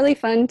 it's been really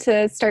fun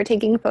to start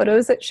taking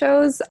photos at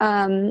shows.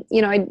 I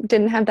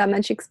didn't have that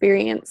much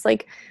experience,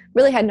 like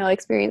really had no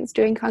experience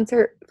doing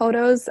concert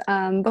photos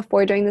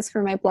before doing this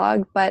for my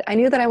blog, but I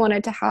knew that I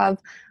wanted to have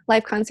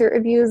live concert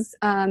reviews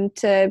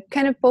to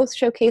kind of both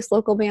showcase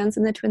local bands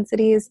in the Twin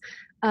Cities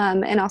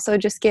and also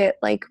just get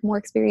like more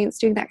experience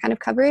doing that kind of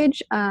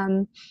coverage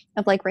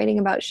of like writing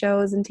about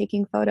shows and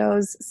taking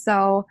photos.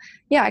 So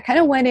yeah, I kind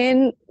of went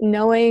in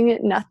knowing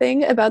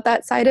nothing about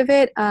that side of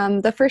it.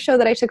 The first show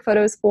that I took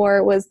photos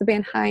for was the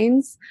band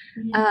Heinz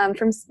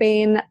from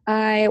Spain.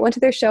 I went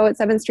to their show at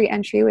 7th Street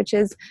Entry, which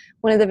is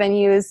one of the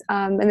venues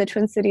in the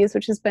Twin Cities,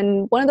 which has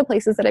been one of the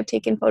places that I've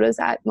taken photos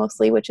at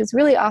mostly, which is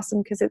really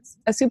awesome because it's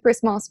a super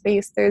small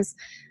space. There's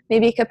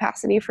maybe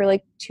capacity for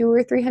like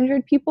 200 or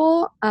 300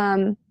 people.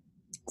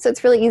 So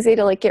it's really easy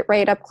to like get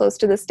right up close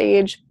to the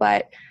stage.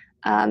 But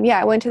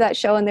I went to that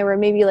show and there were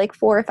maybe like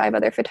 4 or 5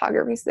 other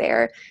photographers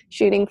there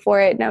shooting for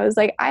it. And I was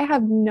like, I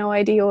have no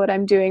idea what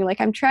I'm doing. Like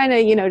I'm trying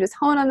to, just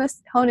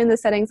hone in the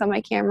settings on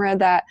my camera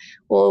that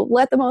will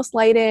let the most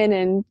light in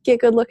and get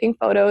good looking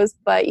photos.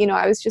 But,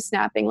 I was just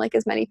snapping like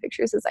as many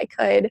pictures as I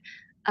could.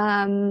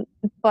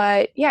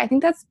 But yeah, I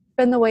think that's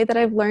been the way that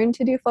I've learned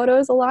to do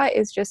photos a lot,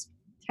 is just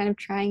kind of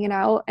trying it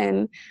out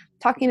and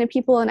talking to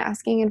people and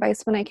asking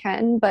advice when I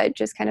can, but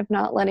just kind of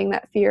not letting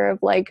that fear of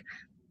like,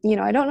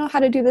 I don't know how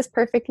to do this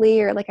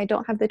perfectly, or like I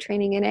don't have the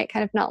training in it,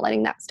 kind of not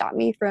letting that stop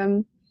me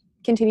from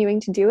continuing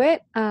to do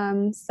it.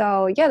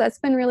 So yeah, that's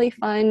been really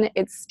fun.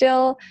 It's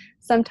still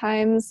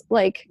sometimes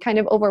like kind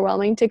of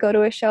overwhelming to go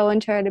to a show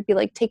and try to be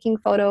like taking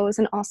photos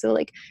and also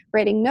like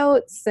writing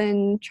notes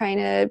and trying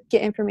to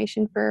get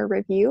information for a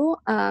review.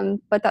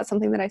 But that's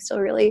something that I still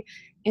really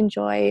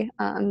enjoy.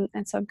 And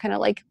so I'm kind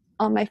of like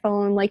on my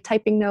phone, like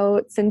typing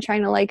notes and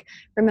trying to like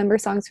remember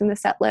songs from the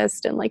set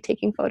list and like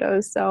taking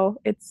photos. So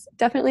it's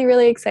definitely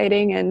really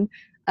exciting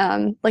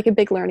and like a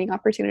big learning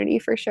opportunity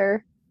for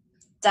sure.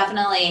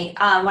 Definitely.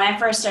 When I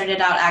first started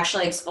out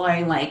actually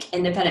exploring like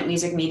independent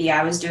music media,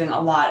 I was doing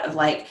a lot of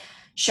like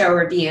show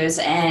reviews,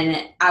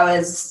 and I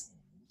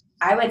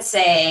would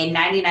say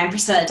 99%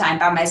 of the time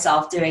by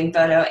myself doing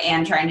photo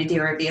and trying to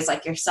do reviews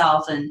like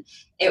yourself. And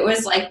it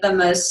was like the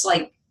most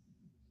like,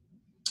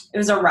 it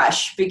was a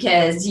rush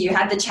because you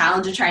had the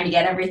challenge of trying to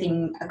get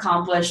everything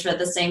accomplished, but at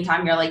the same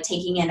time you're like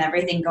taking in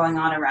everything going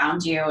on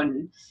around you,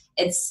 and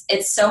it's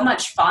so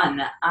much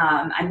fun.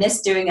 I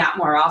miss doing that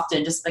more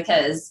often just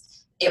because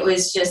it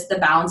was just the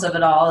balance of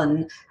it all,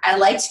 and I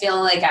liked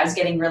feeling like I was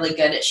getting really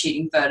good at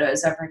shooting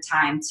photos over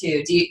time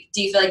too. Do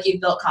you feel like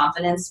you've built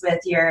confidence with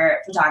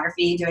your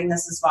photography doing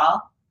this as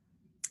well?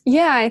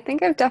 Yeah, I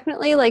think I've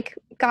definitely like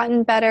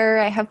gotten better.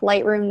 I have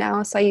Lightroom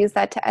now, so I use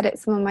that to edit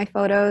some of my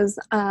photos.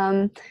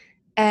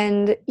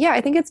 And yeah, I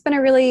think it's been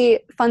a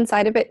really fun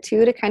side of it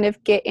too, to kind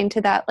of get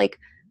into that like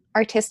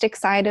artistic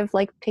side of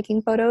like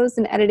taking photos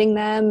and editing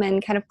them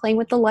and kind of playing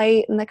with the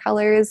light and the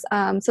colors.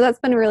 So that's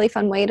been a really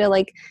fun way to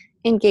like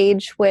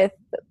engage with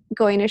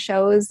going to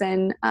shows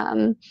and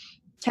kind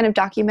of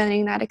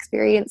documenting that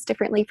experience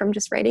differently from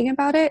just writing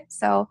about it.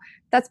 So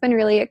that's been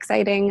really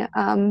exciting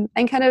and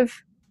kind of,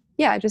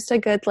 yeah, just a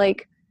good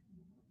like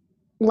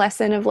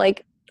lesson of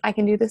like, I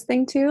can do this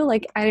thing too.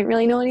 Like I didn't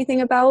really know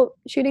anything about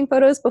shooting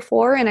photos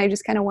before, and I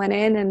just kind of went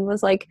in and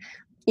was like,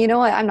 you know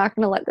what, I'm not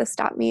going to let this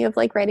stop me of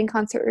like writing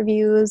concert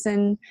reviews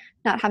and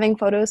not having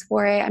photos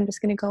for it. I'm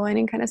just going to go in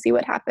and kind of see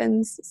what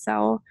happens.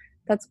 So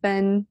that's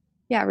been,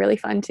 yeah, really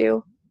fun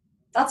too.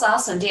 That's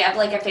awesome. Do you have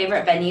like a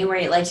favorite venue where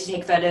you like to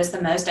take photos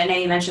the most? I know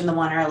you mentioned the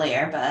one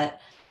earlier,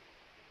 but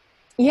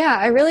Yeah,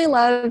 I really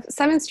love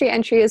 7th Street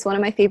Entry is one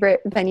of my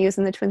favorite venues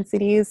in the Twin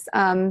Cities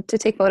to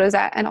take photos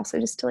at and also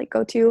just to like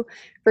go to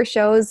for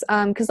shows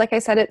because like I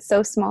said, it's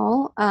so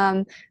small.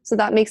 So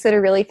that makes it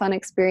a really fun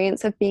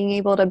experience of being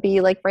able to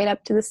be like right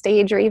up to the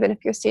stage or even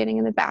if you're standing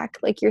in the back,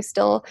 like you're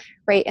still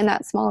right in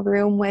that small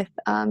room with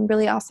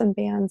really awesome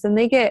bands. And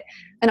they get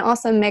an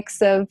awesome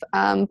mix of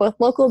both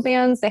local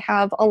bands. They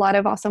have a lot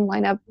of awesome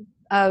lineup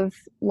of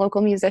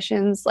local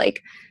musicians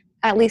like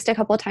at least a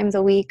couple of times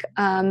a week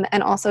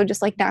and also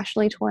just like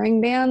nationally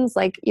touring bands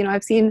like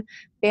I've seen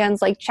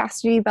bands like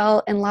Chastity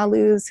Belt and La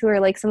Luz who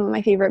are like some of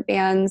my favorite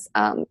bands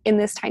in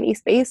this tiny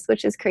space,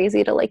 which is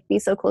crazy to like be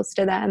so close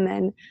to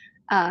them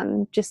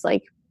and just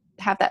like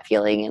have that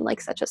feeling in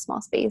like such a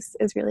small space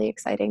is really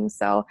exciting.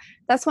 So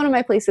that's one of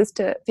my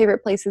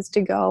favorite places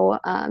to go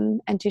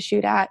and to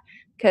shoot at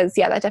because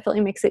that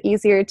definitely makes it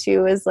easier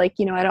too is like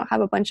I don't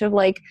have a bunch of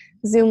like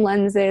zoom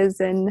lenses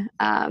and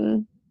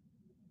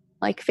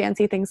like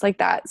fancy things like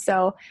that.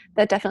 So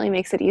that definitely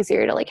makes it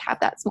easier to like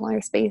have that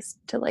smaller space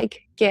to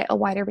like get a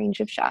wider range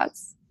of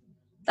shots.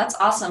 That's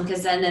awesome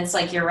because then it's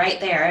like you're right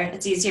there.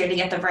 It's easier to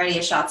get the variety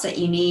of shots that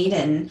you need,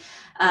 and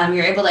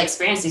you're able to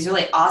experience these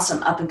really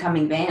awesome up and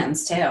coming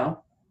bands too.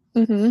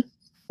 Mm-hmm.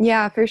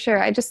 Yeah, for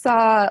sure. I just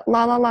saw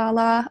La La La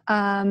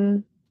La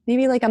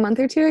maybe like a month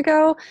or two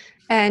ago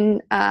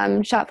and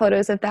shot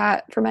photos of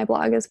that for my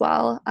blog as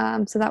well.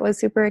 So that was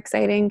super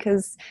exciting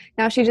because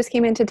now she just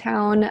came into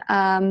town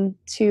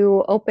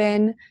to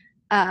open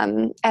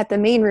at the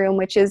main room,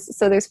 which is,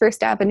 so there's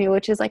First Avenue,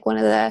 which is like one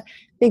of the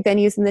big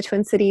venues in the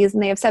Twin Cities,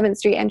 and they have 7th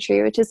Street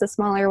Entry, which is a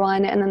smaller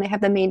one, and then they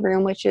have the main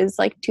room, which is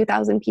like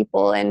 2,000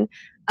 people, and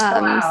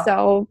Wow.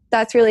 so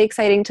that's really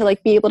exciting to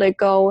like be able to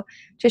go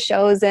to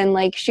shows and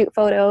like shoot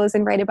photos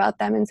and write about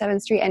them in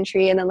 7th Street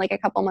Entry, and then like a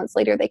couple months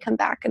later they come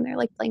back and they're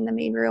like playing the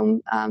main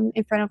room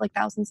in front of like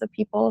thousands of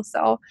people,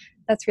 so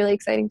that's really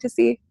exciting to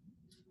see.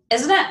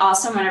 Isn't it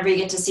awesome whenever you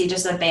get to see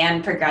just a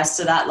band progress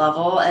to that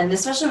level, and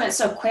especially when it's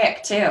so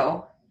quick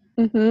too?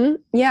 Mm-hmm.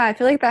 Yeah, I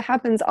feel like that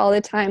happens all the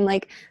time.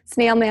 Like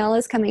Snail Mail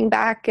is coming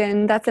back,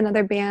 and that's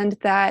another band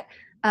that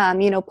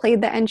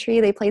played the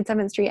Entry. They played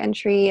 7th Street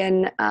Entry,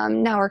 and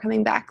now we're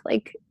coming back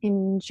like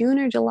in June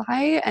or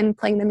July and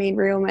playing the main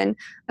room. And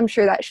I'm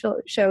sure that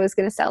show is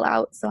going to sell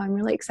out. So I'm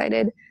really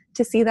excited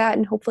to see that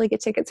and hopefully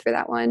get tickets for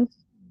that one.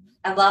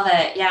 I love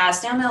it. Yeah,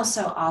 Snail Mail is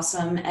so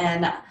awesome.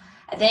 And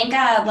I think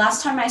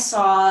last time I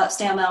saw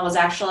Snail Mail was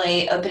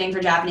actually opening for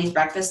Japanese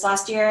Breakfast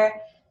last year.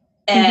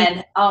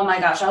 And oh my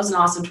gosh, that was an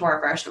awesome tour,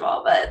 first of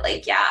all. But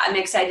like, yeah, I'm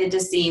excited to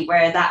see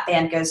where that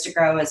band goes to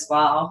grow as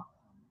well.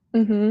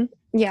 Mm-hmm.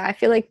 Yeah, I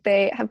feel like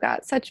they have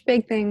got such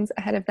big things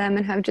ahead of them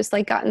and have just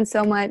like gotten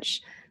so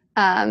much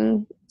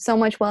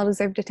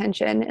well-deserved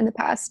attention in the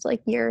past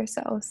like year or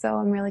so. So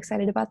I'm really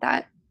excited about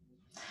that.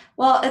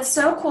 Well, it's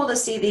so cool to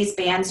see these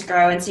bands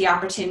grow and see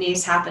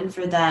opportunities happen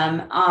for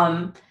them.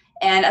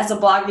 And as a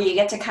blogger, you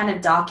get to kind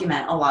of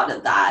document a lot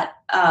of that.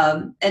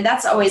 And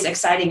that's always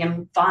exciting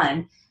and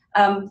fun.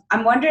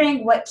 I'm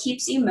wondering what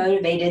keeps you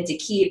motivated to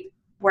keep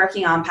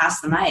working on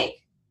Pass the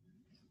Mic?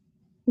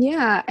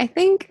 Yeah, I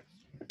think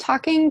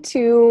talking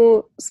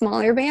to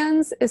smaller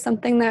bands is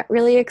something that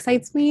really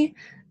excites me.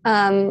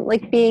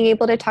 Like being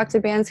able to talk to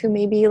bands who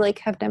maybe like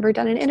have never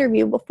done an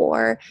interview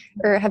before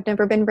or have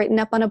never been written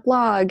up on a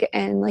blog,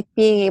 and like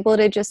being able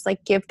to just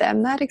like give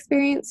them that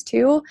experience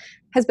too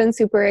has been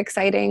super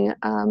exciting.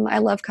 I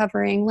love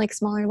covering like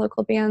smaller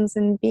local bands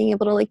and being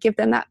able to like give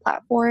them that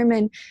platform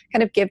and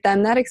kind of give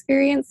them that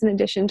experience in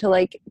addition to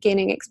like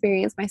gaining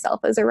experience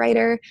myself as a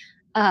writer.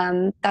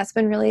 That's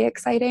been really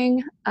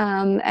exciting.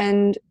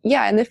 And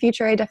yeah, in the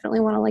future, I definitely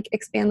want to like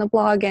expand the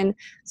blog. And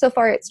so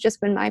far it's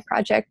just been my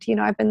project.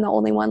 I've been the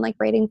only one like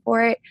writing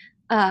for it.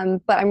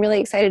 But I'm really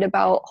excited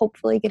about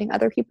hopefully getting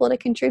other people to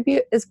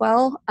contribute as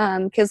well.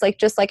 Cause like,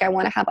 just like I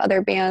want to have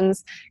other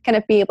bands kind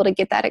of be able to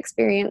get that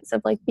experience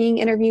of like being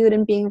interviewed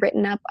and being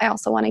written up. I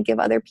also want to give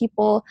other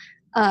people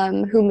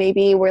who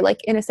maybe were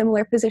like in a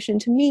similar position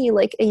to me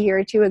like a year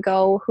or two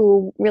ago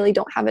who really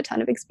don't have a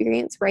ton of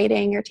experience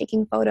writing or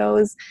taking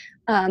photos.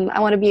 I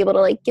want to be able to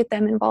like get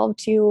them involved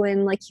too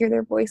and like hear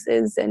their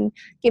voices and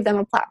give them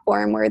a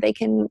platform where they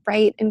can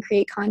write and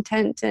create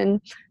content and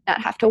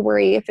not have to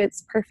worry if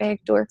it's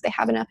perfect or if they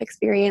have enough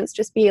experience.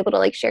 Just be able to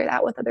like share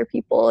that with other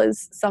people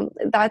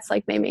that's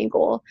like my main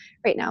goal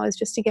right now, is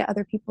just to get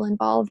other people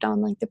involved on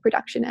like the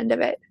production end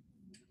of it.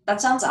 That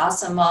sounds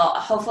awesome. Well,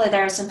 hopefully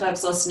there are some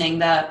folks listening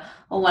that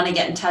will want to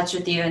get in touch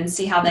with you and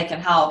see how they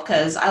can help,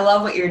 because I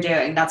love what you're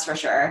doing. That's for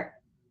sure.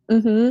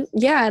 Mm-hmm.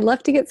 Yeah, I'd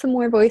love to get some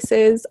more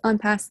voices on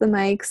Pass the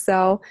Mic.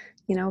 So,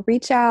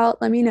 reach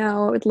out, let me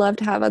know. I would love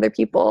to have other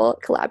people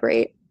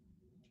collaborate.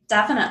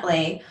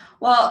 Definitely.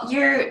 Well,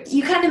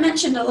 you kind of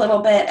mentioned a little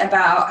bit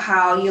about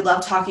how you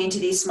love talking to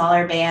these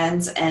smaller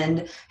bands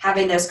and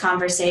having those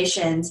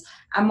conversations.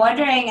 I'm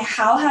wondering,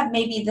 how have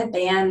maybe the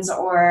bands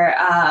or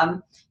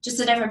just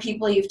the different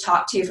people you've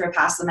talked to for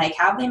Pass the Mic,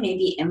 how have they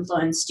maybe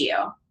influenced you?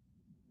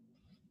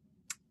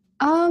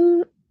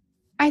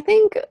 I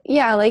think,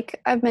 yeah, like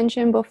I've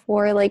mentioned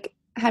before, like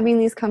having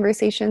these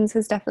conversations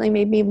has definitely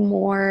made me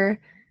more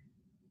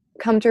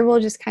comfortable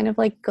just kind of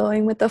like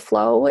going with the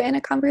flow in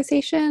a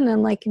conversation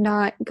and like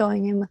not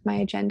going in with my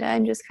agenda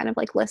and just kind of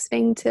like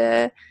listening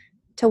to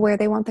where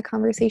they want the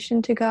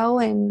conversation to go,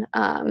 and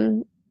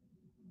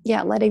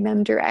letting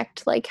them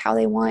direct like how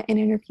they want an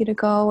interview to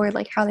go or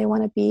like how they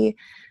want to be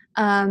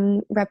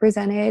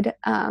represented.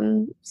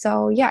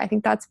 So yeah, I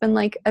think that's been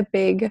like a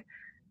big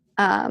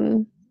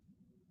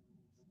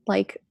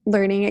like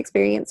learning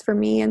experience for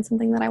me and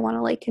something that I want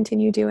to like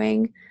continue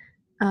doing.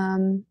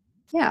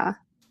 Yeah.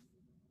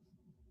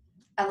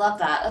 I love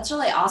that. That's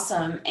really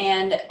awesome.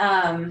 And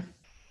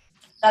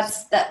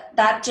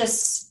that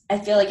just, I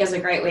feel like, is a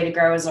great way to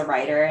grow as a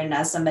writer and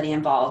as somebody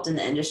involved in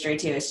the industry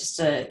too, is just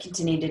to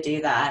continue to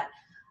do that.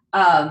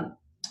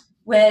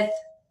 With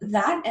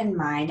that in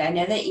mind, I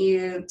know that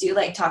you do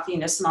like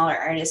talking to smaller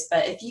artists,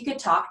 but if you could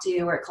talk to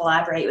or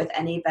collaborate with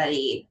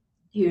anybody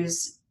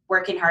who's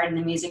working hard in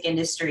the music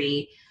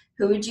industry,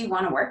 who would you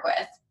want to work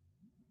with?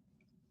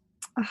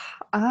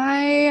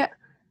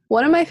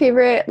 One of my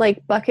favorite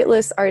like bucket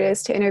list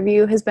artists to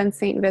interview has been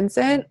St.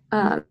 Vincent,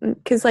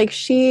 because like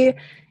she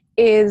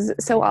is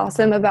so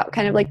awesome about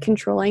kind of like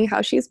controlling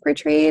how she's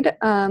portrayed.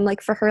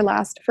 Like for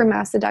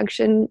Mass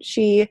Seduction,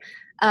 she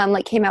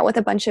like came out with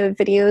a bunch of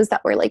videos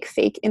that were like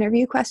fake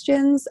interview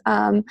questions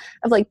of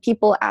like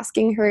people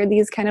asking her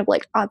these kind of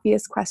like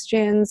obvious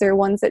questions or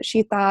ones that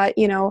she thought,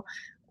 you know,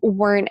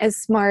 weren't as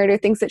smart or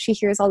things that she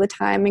hears all the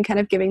time, and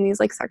kind of giving these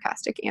like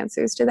sarcastic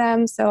answers to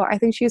them. So I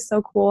think she's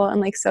so cool and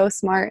like so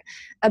smart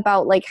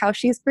about like how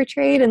she's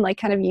portrayed, and like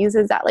kind of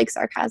uses that like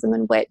sarcasm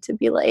and wit to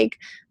be like,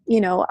 you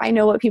know, I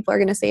know what people are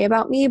going to say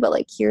about me, but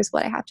like here's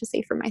what I have to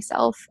say for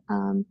myself.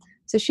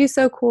 So she's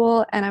so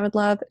cool, and I would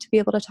love to be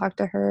able to talk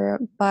to her.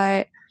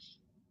 But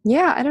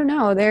yeah, I don't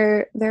know.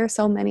 There are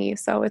so many,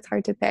 so it's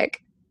hard to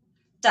pick.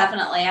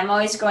 Definitely. I'm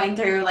always going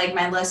through like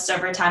my list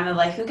over time of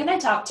like, who can I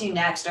talk to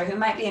next, or who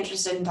might be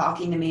interested in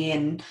talking to me?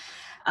 And,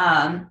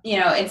 you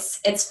know,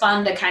 it's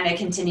fun to kind of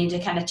continue to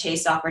kind of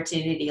chase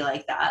opportunity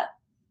like that.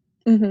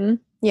 Mm-hmm.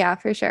 Yeah,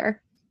 for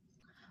sure.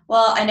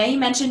 Well, I know you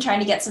mentioned trying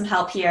to get some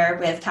help here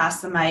with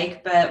Pass the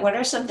Mic, but what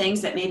are some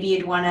things that maybe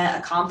you'd want to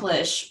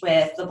accomplish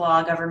with the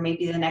blog over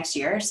maybe the next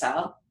year or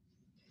so?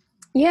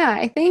 Yeah,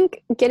 I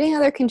think getting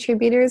other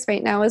contributors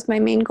right now is my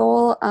main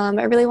goal.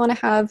 I really want to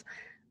have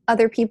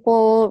other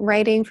people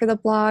writing for the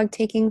blog,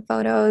 taking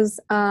photos,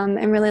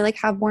 and really like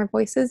have more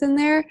voices in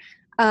there.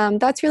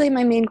 That's really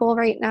my main goal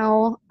right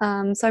now.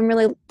 So I'm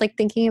really like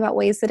thinking about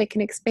ways that it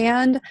can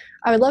expand.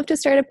 I would love to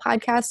start a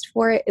podcast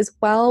for it as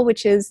well,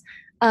 which is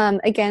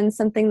again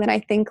something that I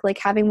think like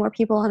having more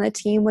people on the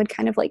team would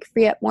kind of like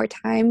free up more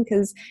time,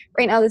 because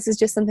right now this is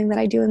just something that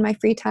I do in my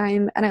free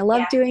time and I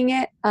love doing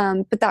it,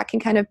 but that can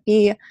kind of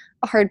be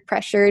a hard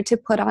pressure to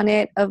put on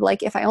it of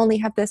like, if I only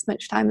have this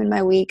much time in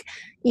my week,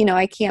 you know,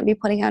 I can't be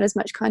putting out as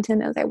much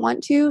content as I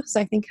want to. So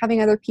I think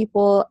having other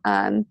people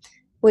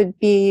would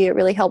be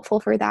really helpful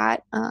for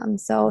that.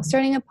 So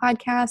starting a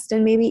podcast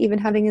and maybe even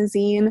having a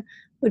zine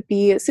would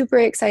be super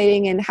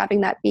exciting, and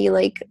having that be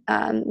like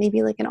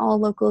maybe like an all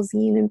local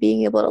zine and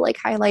being able to like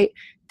highlight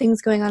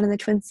things going on in the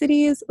Twin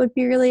Cities would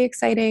be really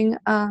exciting.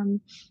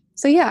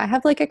 So yeah, I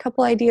have like a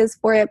couple ideas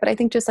for it, but I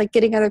think just like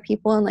getting other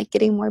people and like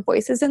getting more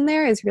voices in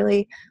there is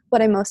really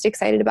what I'm most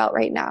excited about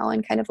right now,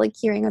 and kind of like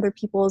hearing other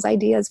people's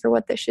ideas for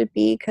what this should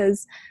be.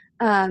 Because,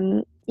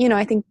 you know,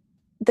 I think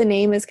the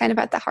name is kind of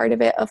at the heart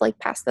of it, of like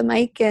Pass the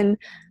Mic. And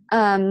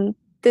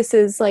this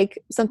is like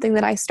something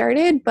that I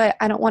started, but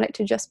I don't want it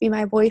to just be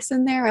my voice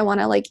in there. I want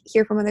to like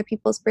hear from other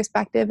people's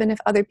perspective. And if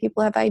other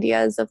people have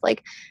ideas of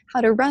like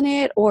how to run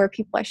it, or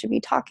people I should be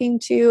talking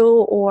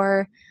to,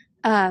 or,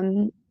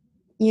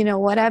 you know,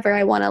 whatever,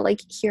 I want to like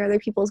hear other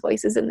people's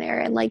voices in there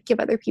and like give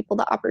other people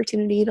the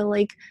opportunity to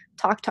like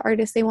talk to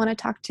artists they want to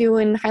talk to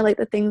and highlight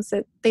the things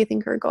that they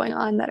think are going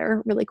on that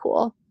are really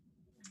cool.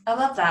 I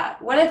love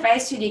that. What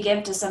advice would you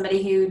give to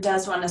somebody who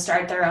does want to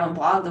start their own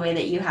blog the way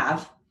that you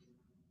have?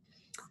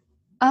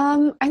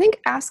 I think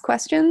ask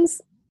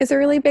questions is a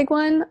really big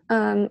one.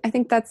 I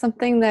think that's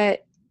something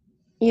that,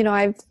 you know,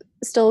 I've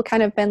still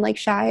kind of been like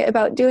shy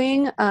about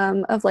doing,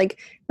 of like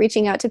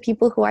reaching out to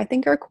people who I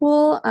think are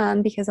cool,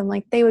 because I'm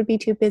like, they would be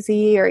too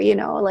busy, or, you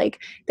know,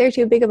 like they're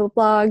too big of a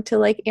blog to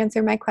like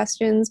answer my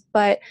questions.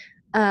 But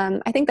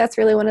I think that's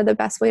really one of the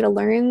best way to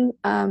learn.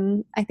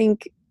 I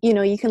think, you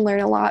know, you can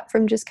learn a lot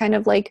from just kind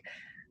of like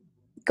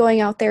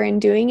going out there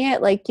and doing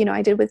it. Like, you know,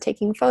 I did with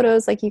taking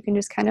photos, like you can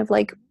just kind of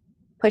like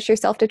push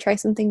yourself to try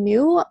something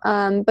new.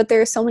 But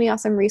there are so many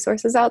awesome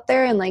resources out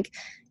there. And like,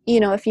 you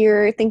know, if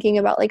you're thinking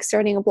about like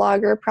starting a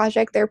blog or a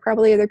project, there are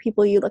probably other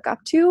people you look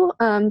up to,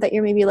 that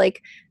you're maybe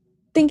like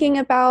thinking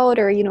about,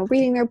 or, you know,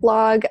 reading their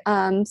blog.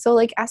 So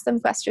like ask them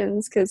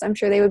questions, because I'm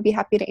sure they would be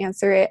happy to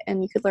answer it,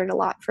 and you could learn a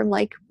lot from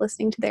like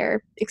listening to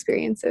their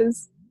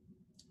experiences.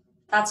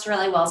 That's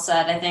really well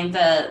said. I think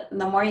the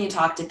more you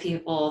talk to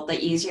people, the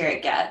easier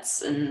it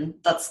gets. And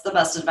that's the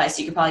best advice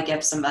you could probably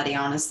give somebody,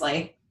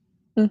 honestly.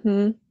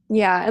 Mm-hmm.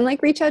 Yeah. And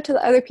like reach out to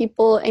the other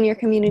people in your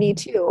community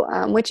too,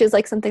 which is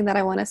like something that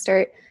I want to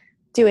start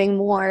doing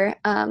more,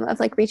 of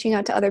like reaching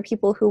out to other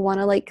people who want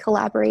to like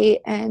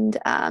collaborate and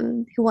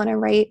who want to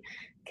write.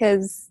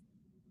 Because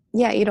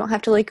yeah, you don't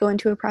have to like go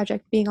into a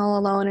project being all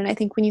alone. And I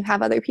think when you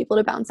have other people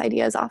to bounce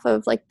ideas off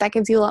of, like that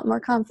gives you a lot more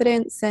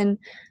confidence and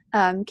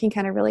can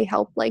kind of really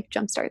help like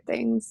jumpstart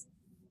things.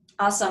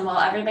 Awesome. Well,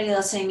 everybody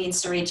listening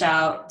needs to reach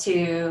out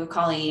to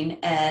Colleen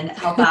and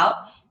help out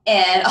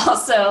and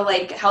also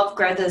like help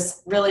grow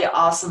this really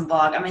awesome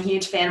blog. I'm a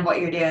huge fan of what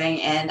you're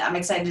doing and I'm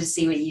excited to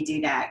see what you do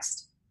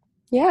next.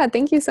 Yeah,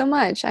 thank you so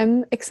much.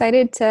 I'm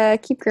excited to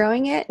keep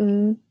growing it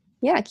and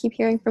yeah, keep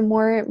hearing from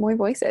more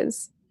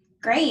voices.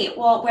 Great.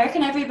 Well, where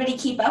can everybody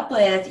keep up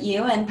with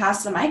you and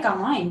Pass the Mic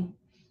online?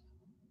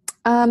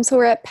 So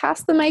we're at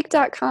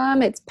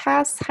passthemic.com. It's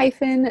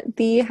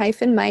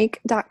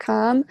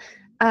pass-the-mic.com.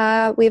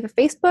 We have a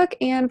Facebook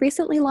and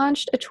recently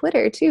launched a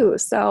Twitter too.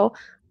 So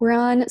we're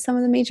on some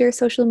of the major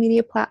social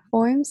media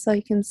platforms, so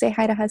you can say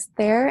hi to us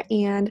there.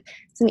 And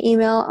it's an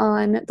email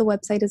on the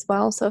website as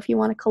well. So if you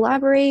want to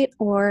collaborate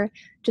or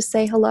just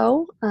say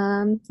hello,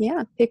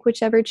 pick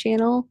whichever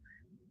channel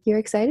you're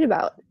excited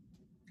about.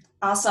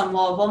 Awesome.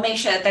 Well, we'll make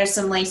sure that there's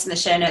some links in the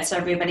show notes for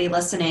everybody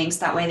listening,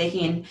 so that way they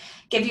can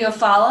give you a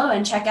follow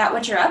and check out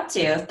what you're up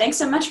to. Thanks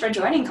so much for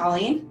joining,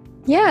 Colleen.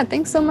 Yeah,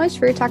 thanks so much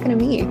for talking to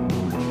me.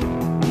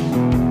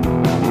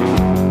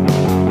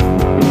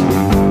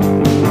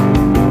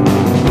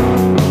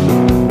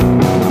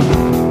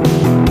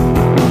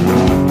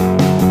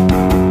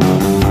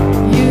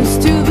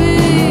 Used to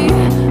be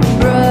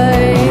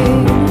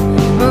bright,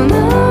 well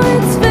now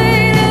it's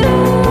faded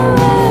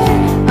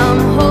away. I'm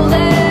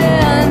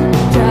holding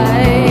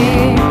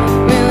tight.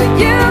 Will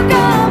you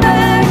come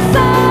back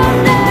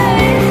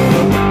someday?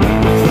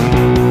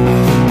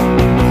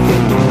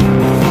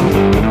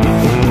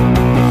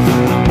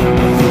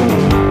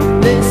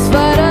 This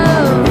fight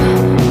of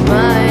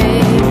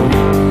mine,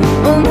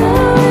 well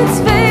now it's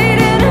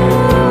faded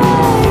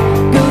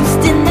away.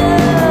 Ghost in the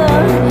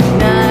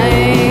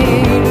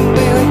night.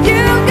 Will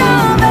you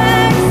come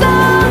back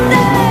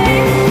someday?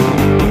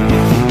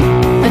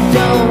 I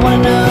don't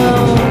wanna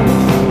know.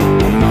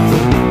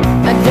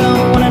 I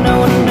don't wanna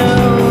know.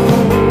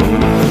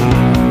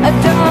 I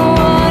don't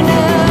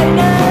wanna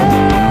know.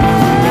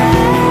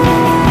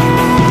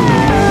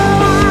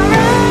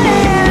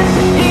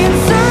 Running in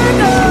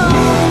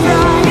circles,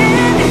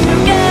 trying to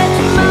catch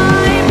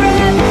my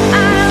breath. I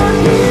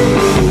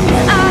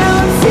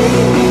don't see.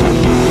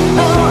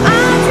 Oh,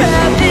 I'm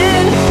trapped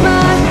in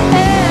my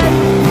head.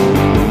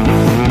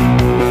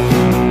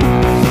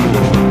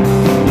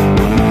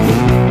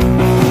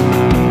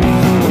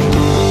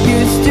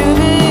 Used to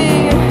be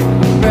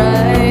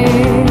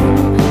bright,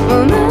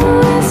 well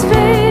now it's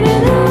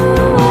fading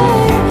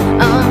away.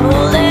 I'm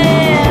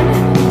holding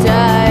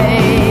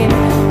tight.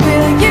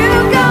 Will you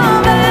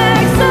come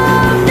back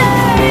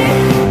someday?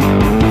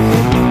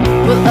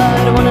 Well, I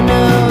don't wanna know.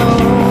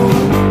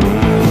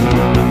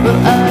 Well,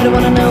 I don't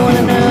wanna know.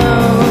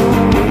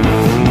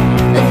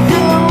 I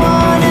don't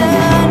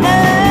wanna know. I'm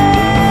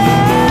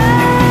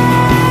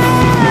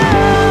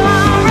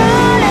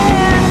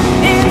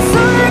running in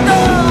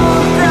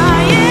circles,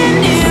 trying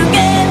to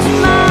catch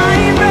my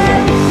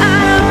breath. I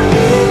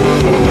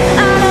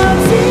don't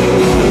see.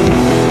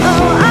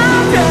 Oh,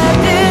 I'm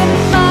trapped in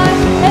my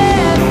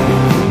head.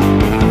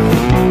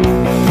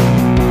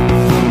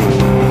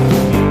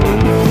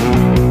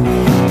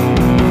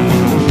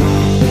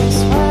 This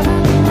fight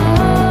of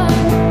mine,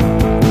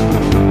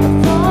 I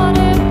thought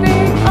it'd be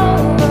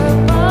over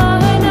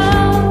by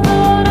now.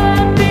 Thought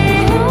I'd be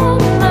on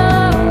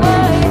my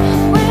way.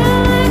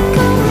 Will it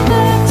come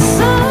back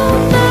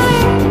someday?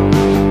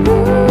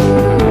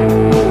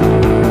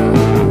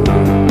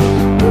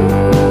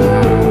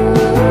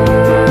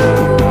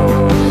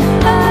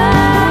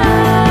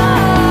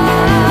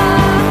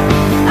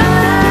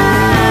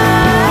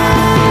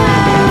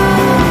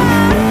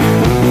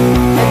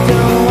 I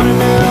don't wanna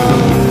know.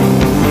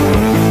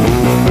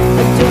 I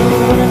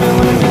don't wanna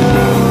know.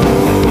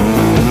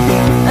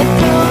 I don't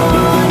wanna know.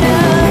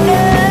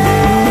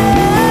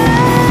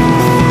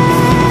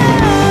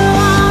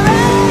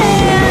 I'm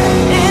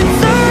running in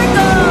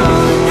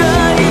circles,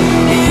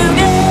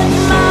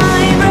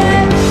 trying to catch my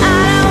breath. I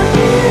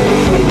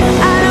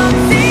don't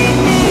see.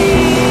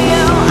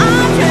 Oh,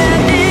 I'm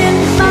trapped in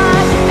my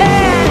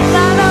head.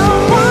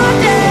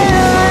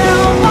 I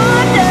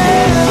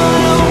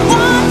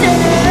don't want to.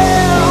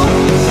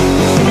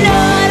 No, I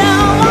don't want to.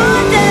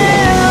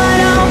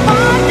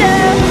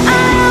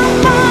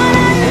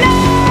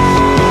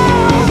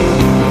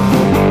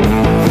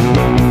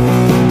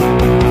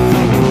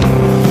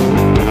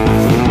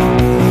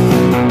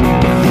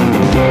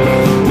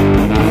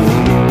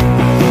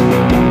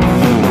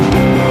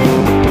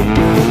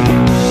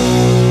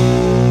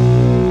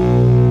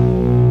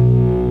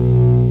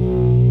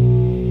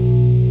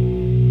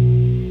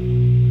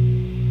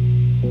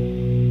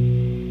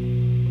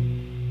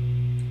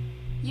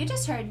 You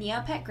just heard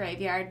Neopet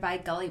Graveyard by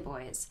Gully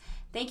Boys.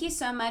 Thank you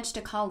so much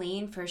to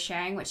Colleen for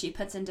sharing what she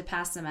puts into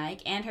Pass the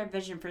Mic and her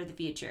vision for the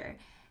future.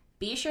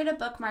 Be sure to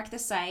bookmark the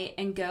site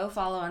and go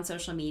follow on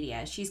social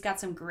media. She's got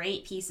some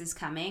great pieces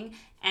coming,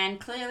 and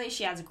clearly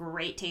she has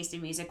great taste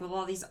in music with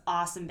all these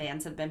awesome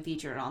bands that have been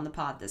featured on the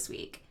pod this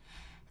week.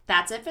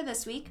 That's it for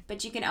this week,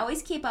 but you can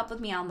always keep up with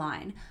me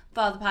online.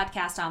 Follow the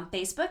podcast on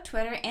Facebook,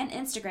 Twitter, and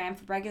Instagram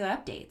for regular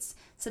updates.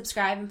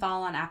 Subscribe and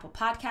follow on Apple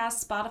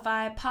Podcasts,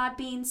 Spotify,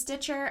 Podbean,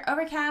 Stitcher,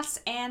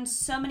 Overcast, and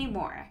so many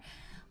more.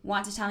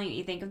 Want to tell me what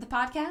you think of the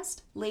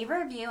podcast? Leave a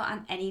review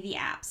on any of the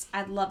apps.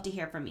 I'd love to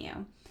hear from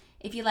you.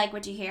 If you like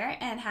what you hear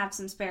and have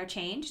some spare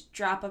change,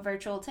 drop a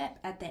virtual tip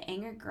at the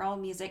Angry Girl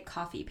Music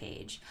Coffee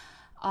page.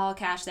 All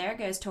cash there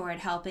goes toward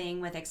helping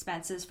with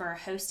expenses for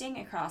hosting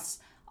across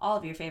all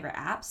of your favorite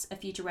apps, a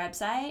future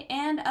website,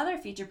 and other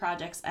future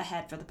projects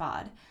ahead for the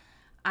pod.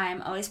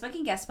 I'm always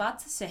booking guest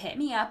spots, so hit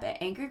me up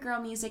at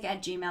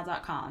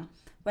angrygirlmusic@gmail.com.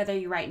 Whether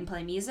you write and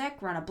play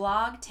music, run a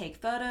blog, take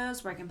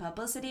photos, work in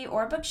publicity,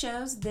 or book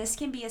shows, this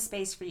can be a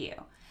space for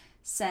you.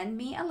 Send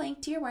me a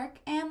link to your work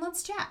and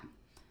let's chat.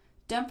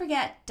 Don't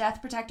forget, Death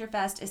Protector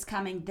Fest is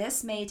coming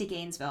this May to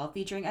Gainesville,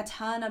 featuring a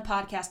ton of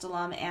podcast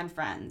alum and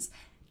friends.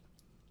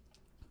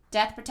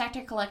 Death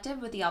Protector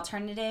Collective with the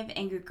alternative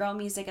Angry Girl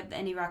Music of the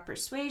Indie Rock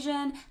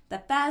Persuasion, The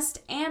Fest,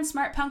 and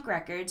Smart Punk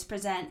Records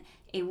present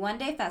a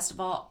one-day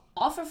festival,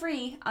 all for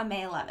free, on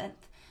May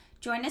 11th.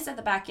 Join us at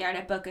the backyard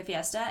at Boca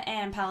Fiesta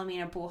and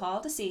Palomino Pool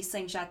Hall to see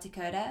Slingshot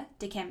Dakota,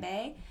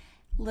 Dikembe,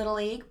 Little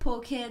League,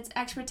 Pool Kids,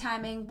 Expert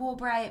Timing,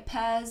 Woolbright,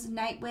 Pez,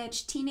 Night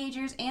Witch,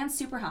 Teenagers, and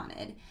Super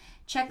Haunted.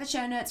 Check the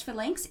show notes for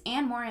links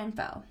and more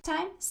info.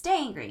 Stay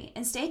angry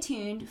and stay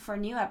tuned for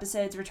new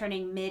episodes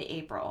returning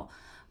mid-April.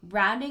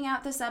 Rounding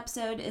out this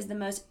episode is the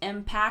most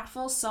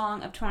impactful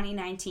song of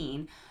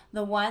 2019,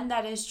 the one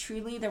that is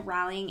truly the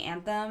rallying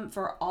anthem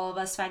for all of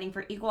us fighting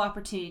for equal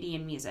opportunity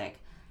in music.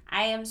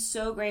 I am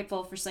so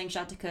grateful for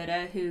Slingshot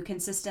Dakota, who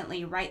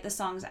consistently write the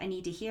songs I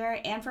need to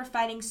hear, and for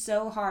fighting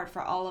so hard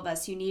for all of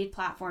us who need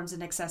platforms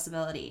and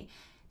accessibility.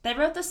 They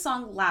wrote the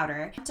song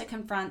Louder to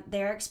confront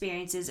their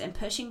experiences and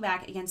pushing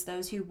back against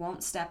those who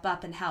won't step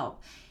up and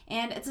help.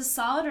 And it's a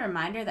solid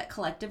reminder that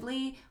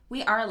collectively,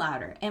 we are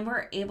louder and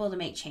we're able to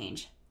make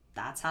change.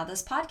 That's how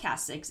this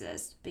podcast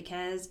exists,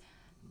 because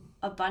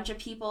a bunch of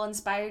people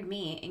inspired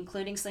me,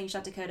 including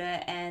Slingshot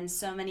Dakota and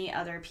so many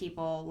other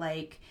people.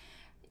 Like,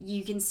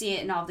 you can see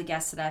it in all the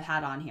guests that I've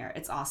had on here.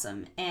 It's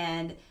awesome.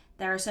 And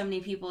there are so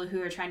many people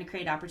who are trying to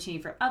create opportunity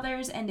for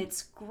others, and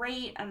it's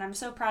great. And I'm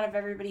so proud of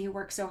everybody who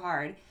works so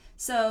hard.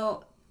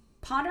 So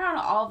ponder on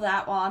all of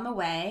that while I'm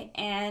away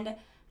and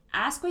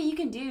ask what you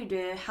can do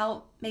to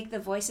help make the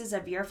voices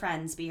of your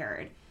friends be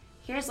heard.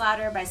 Here's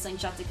Louder by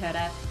Slingshot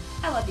Dakota.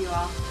 I love you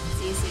all.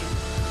 See you soon.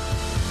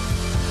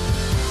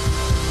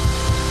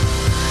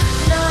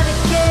 Not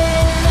again.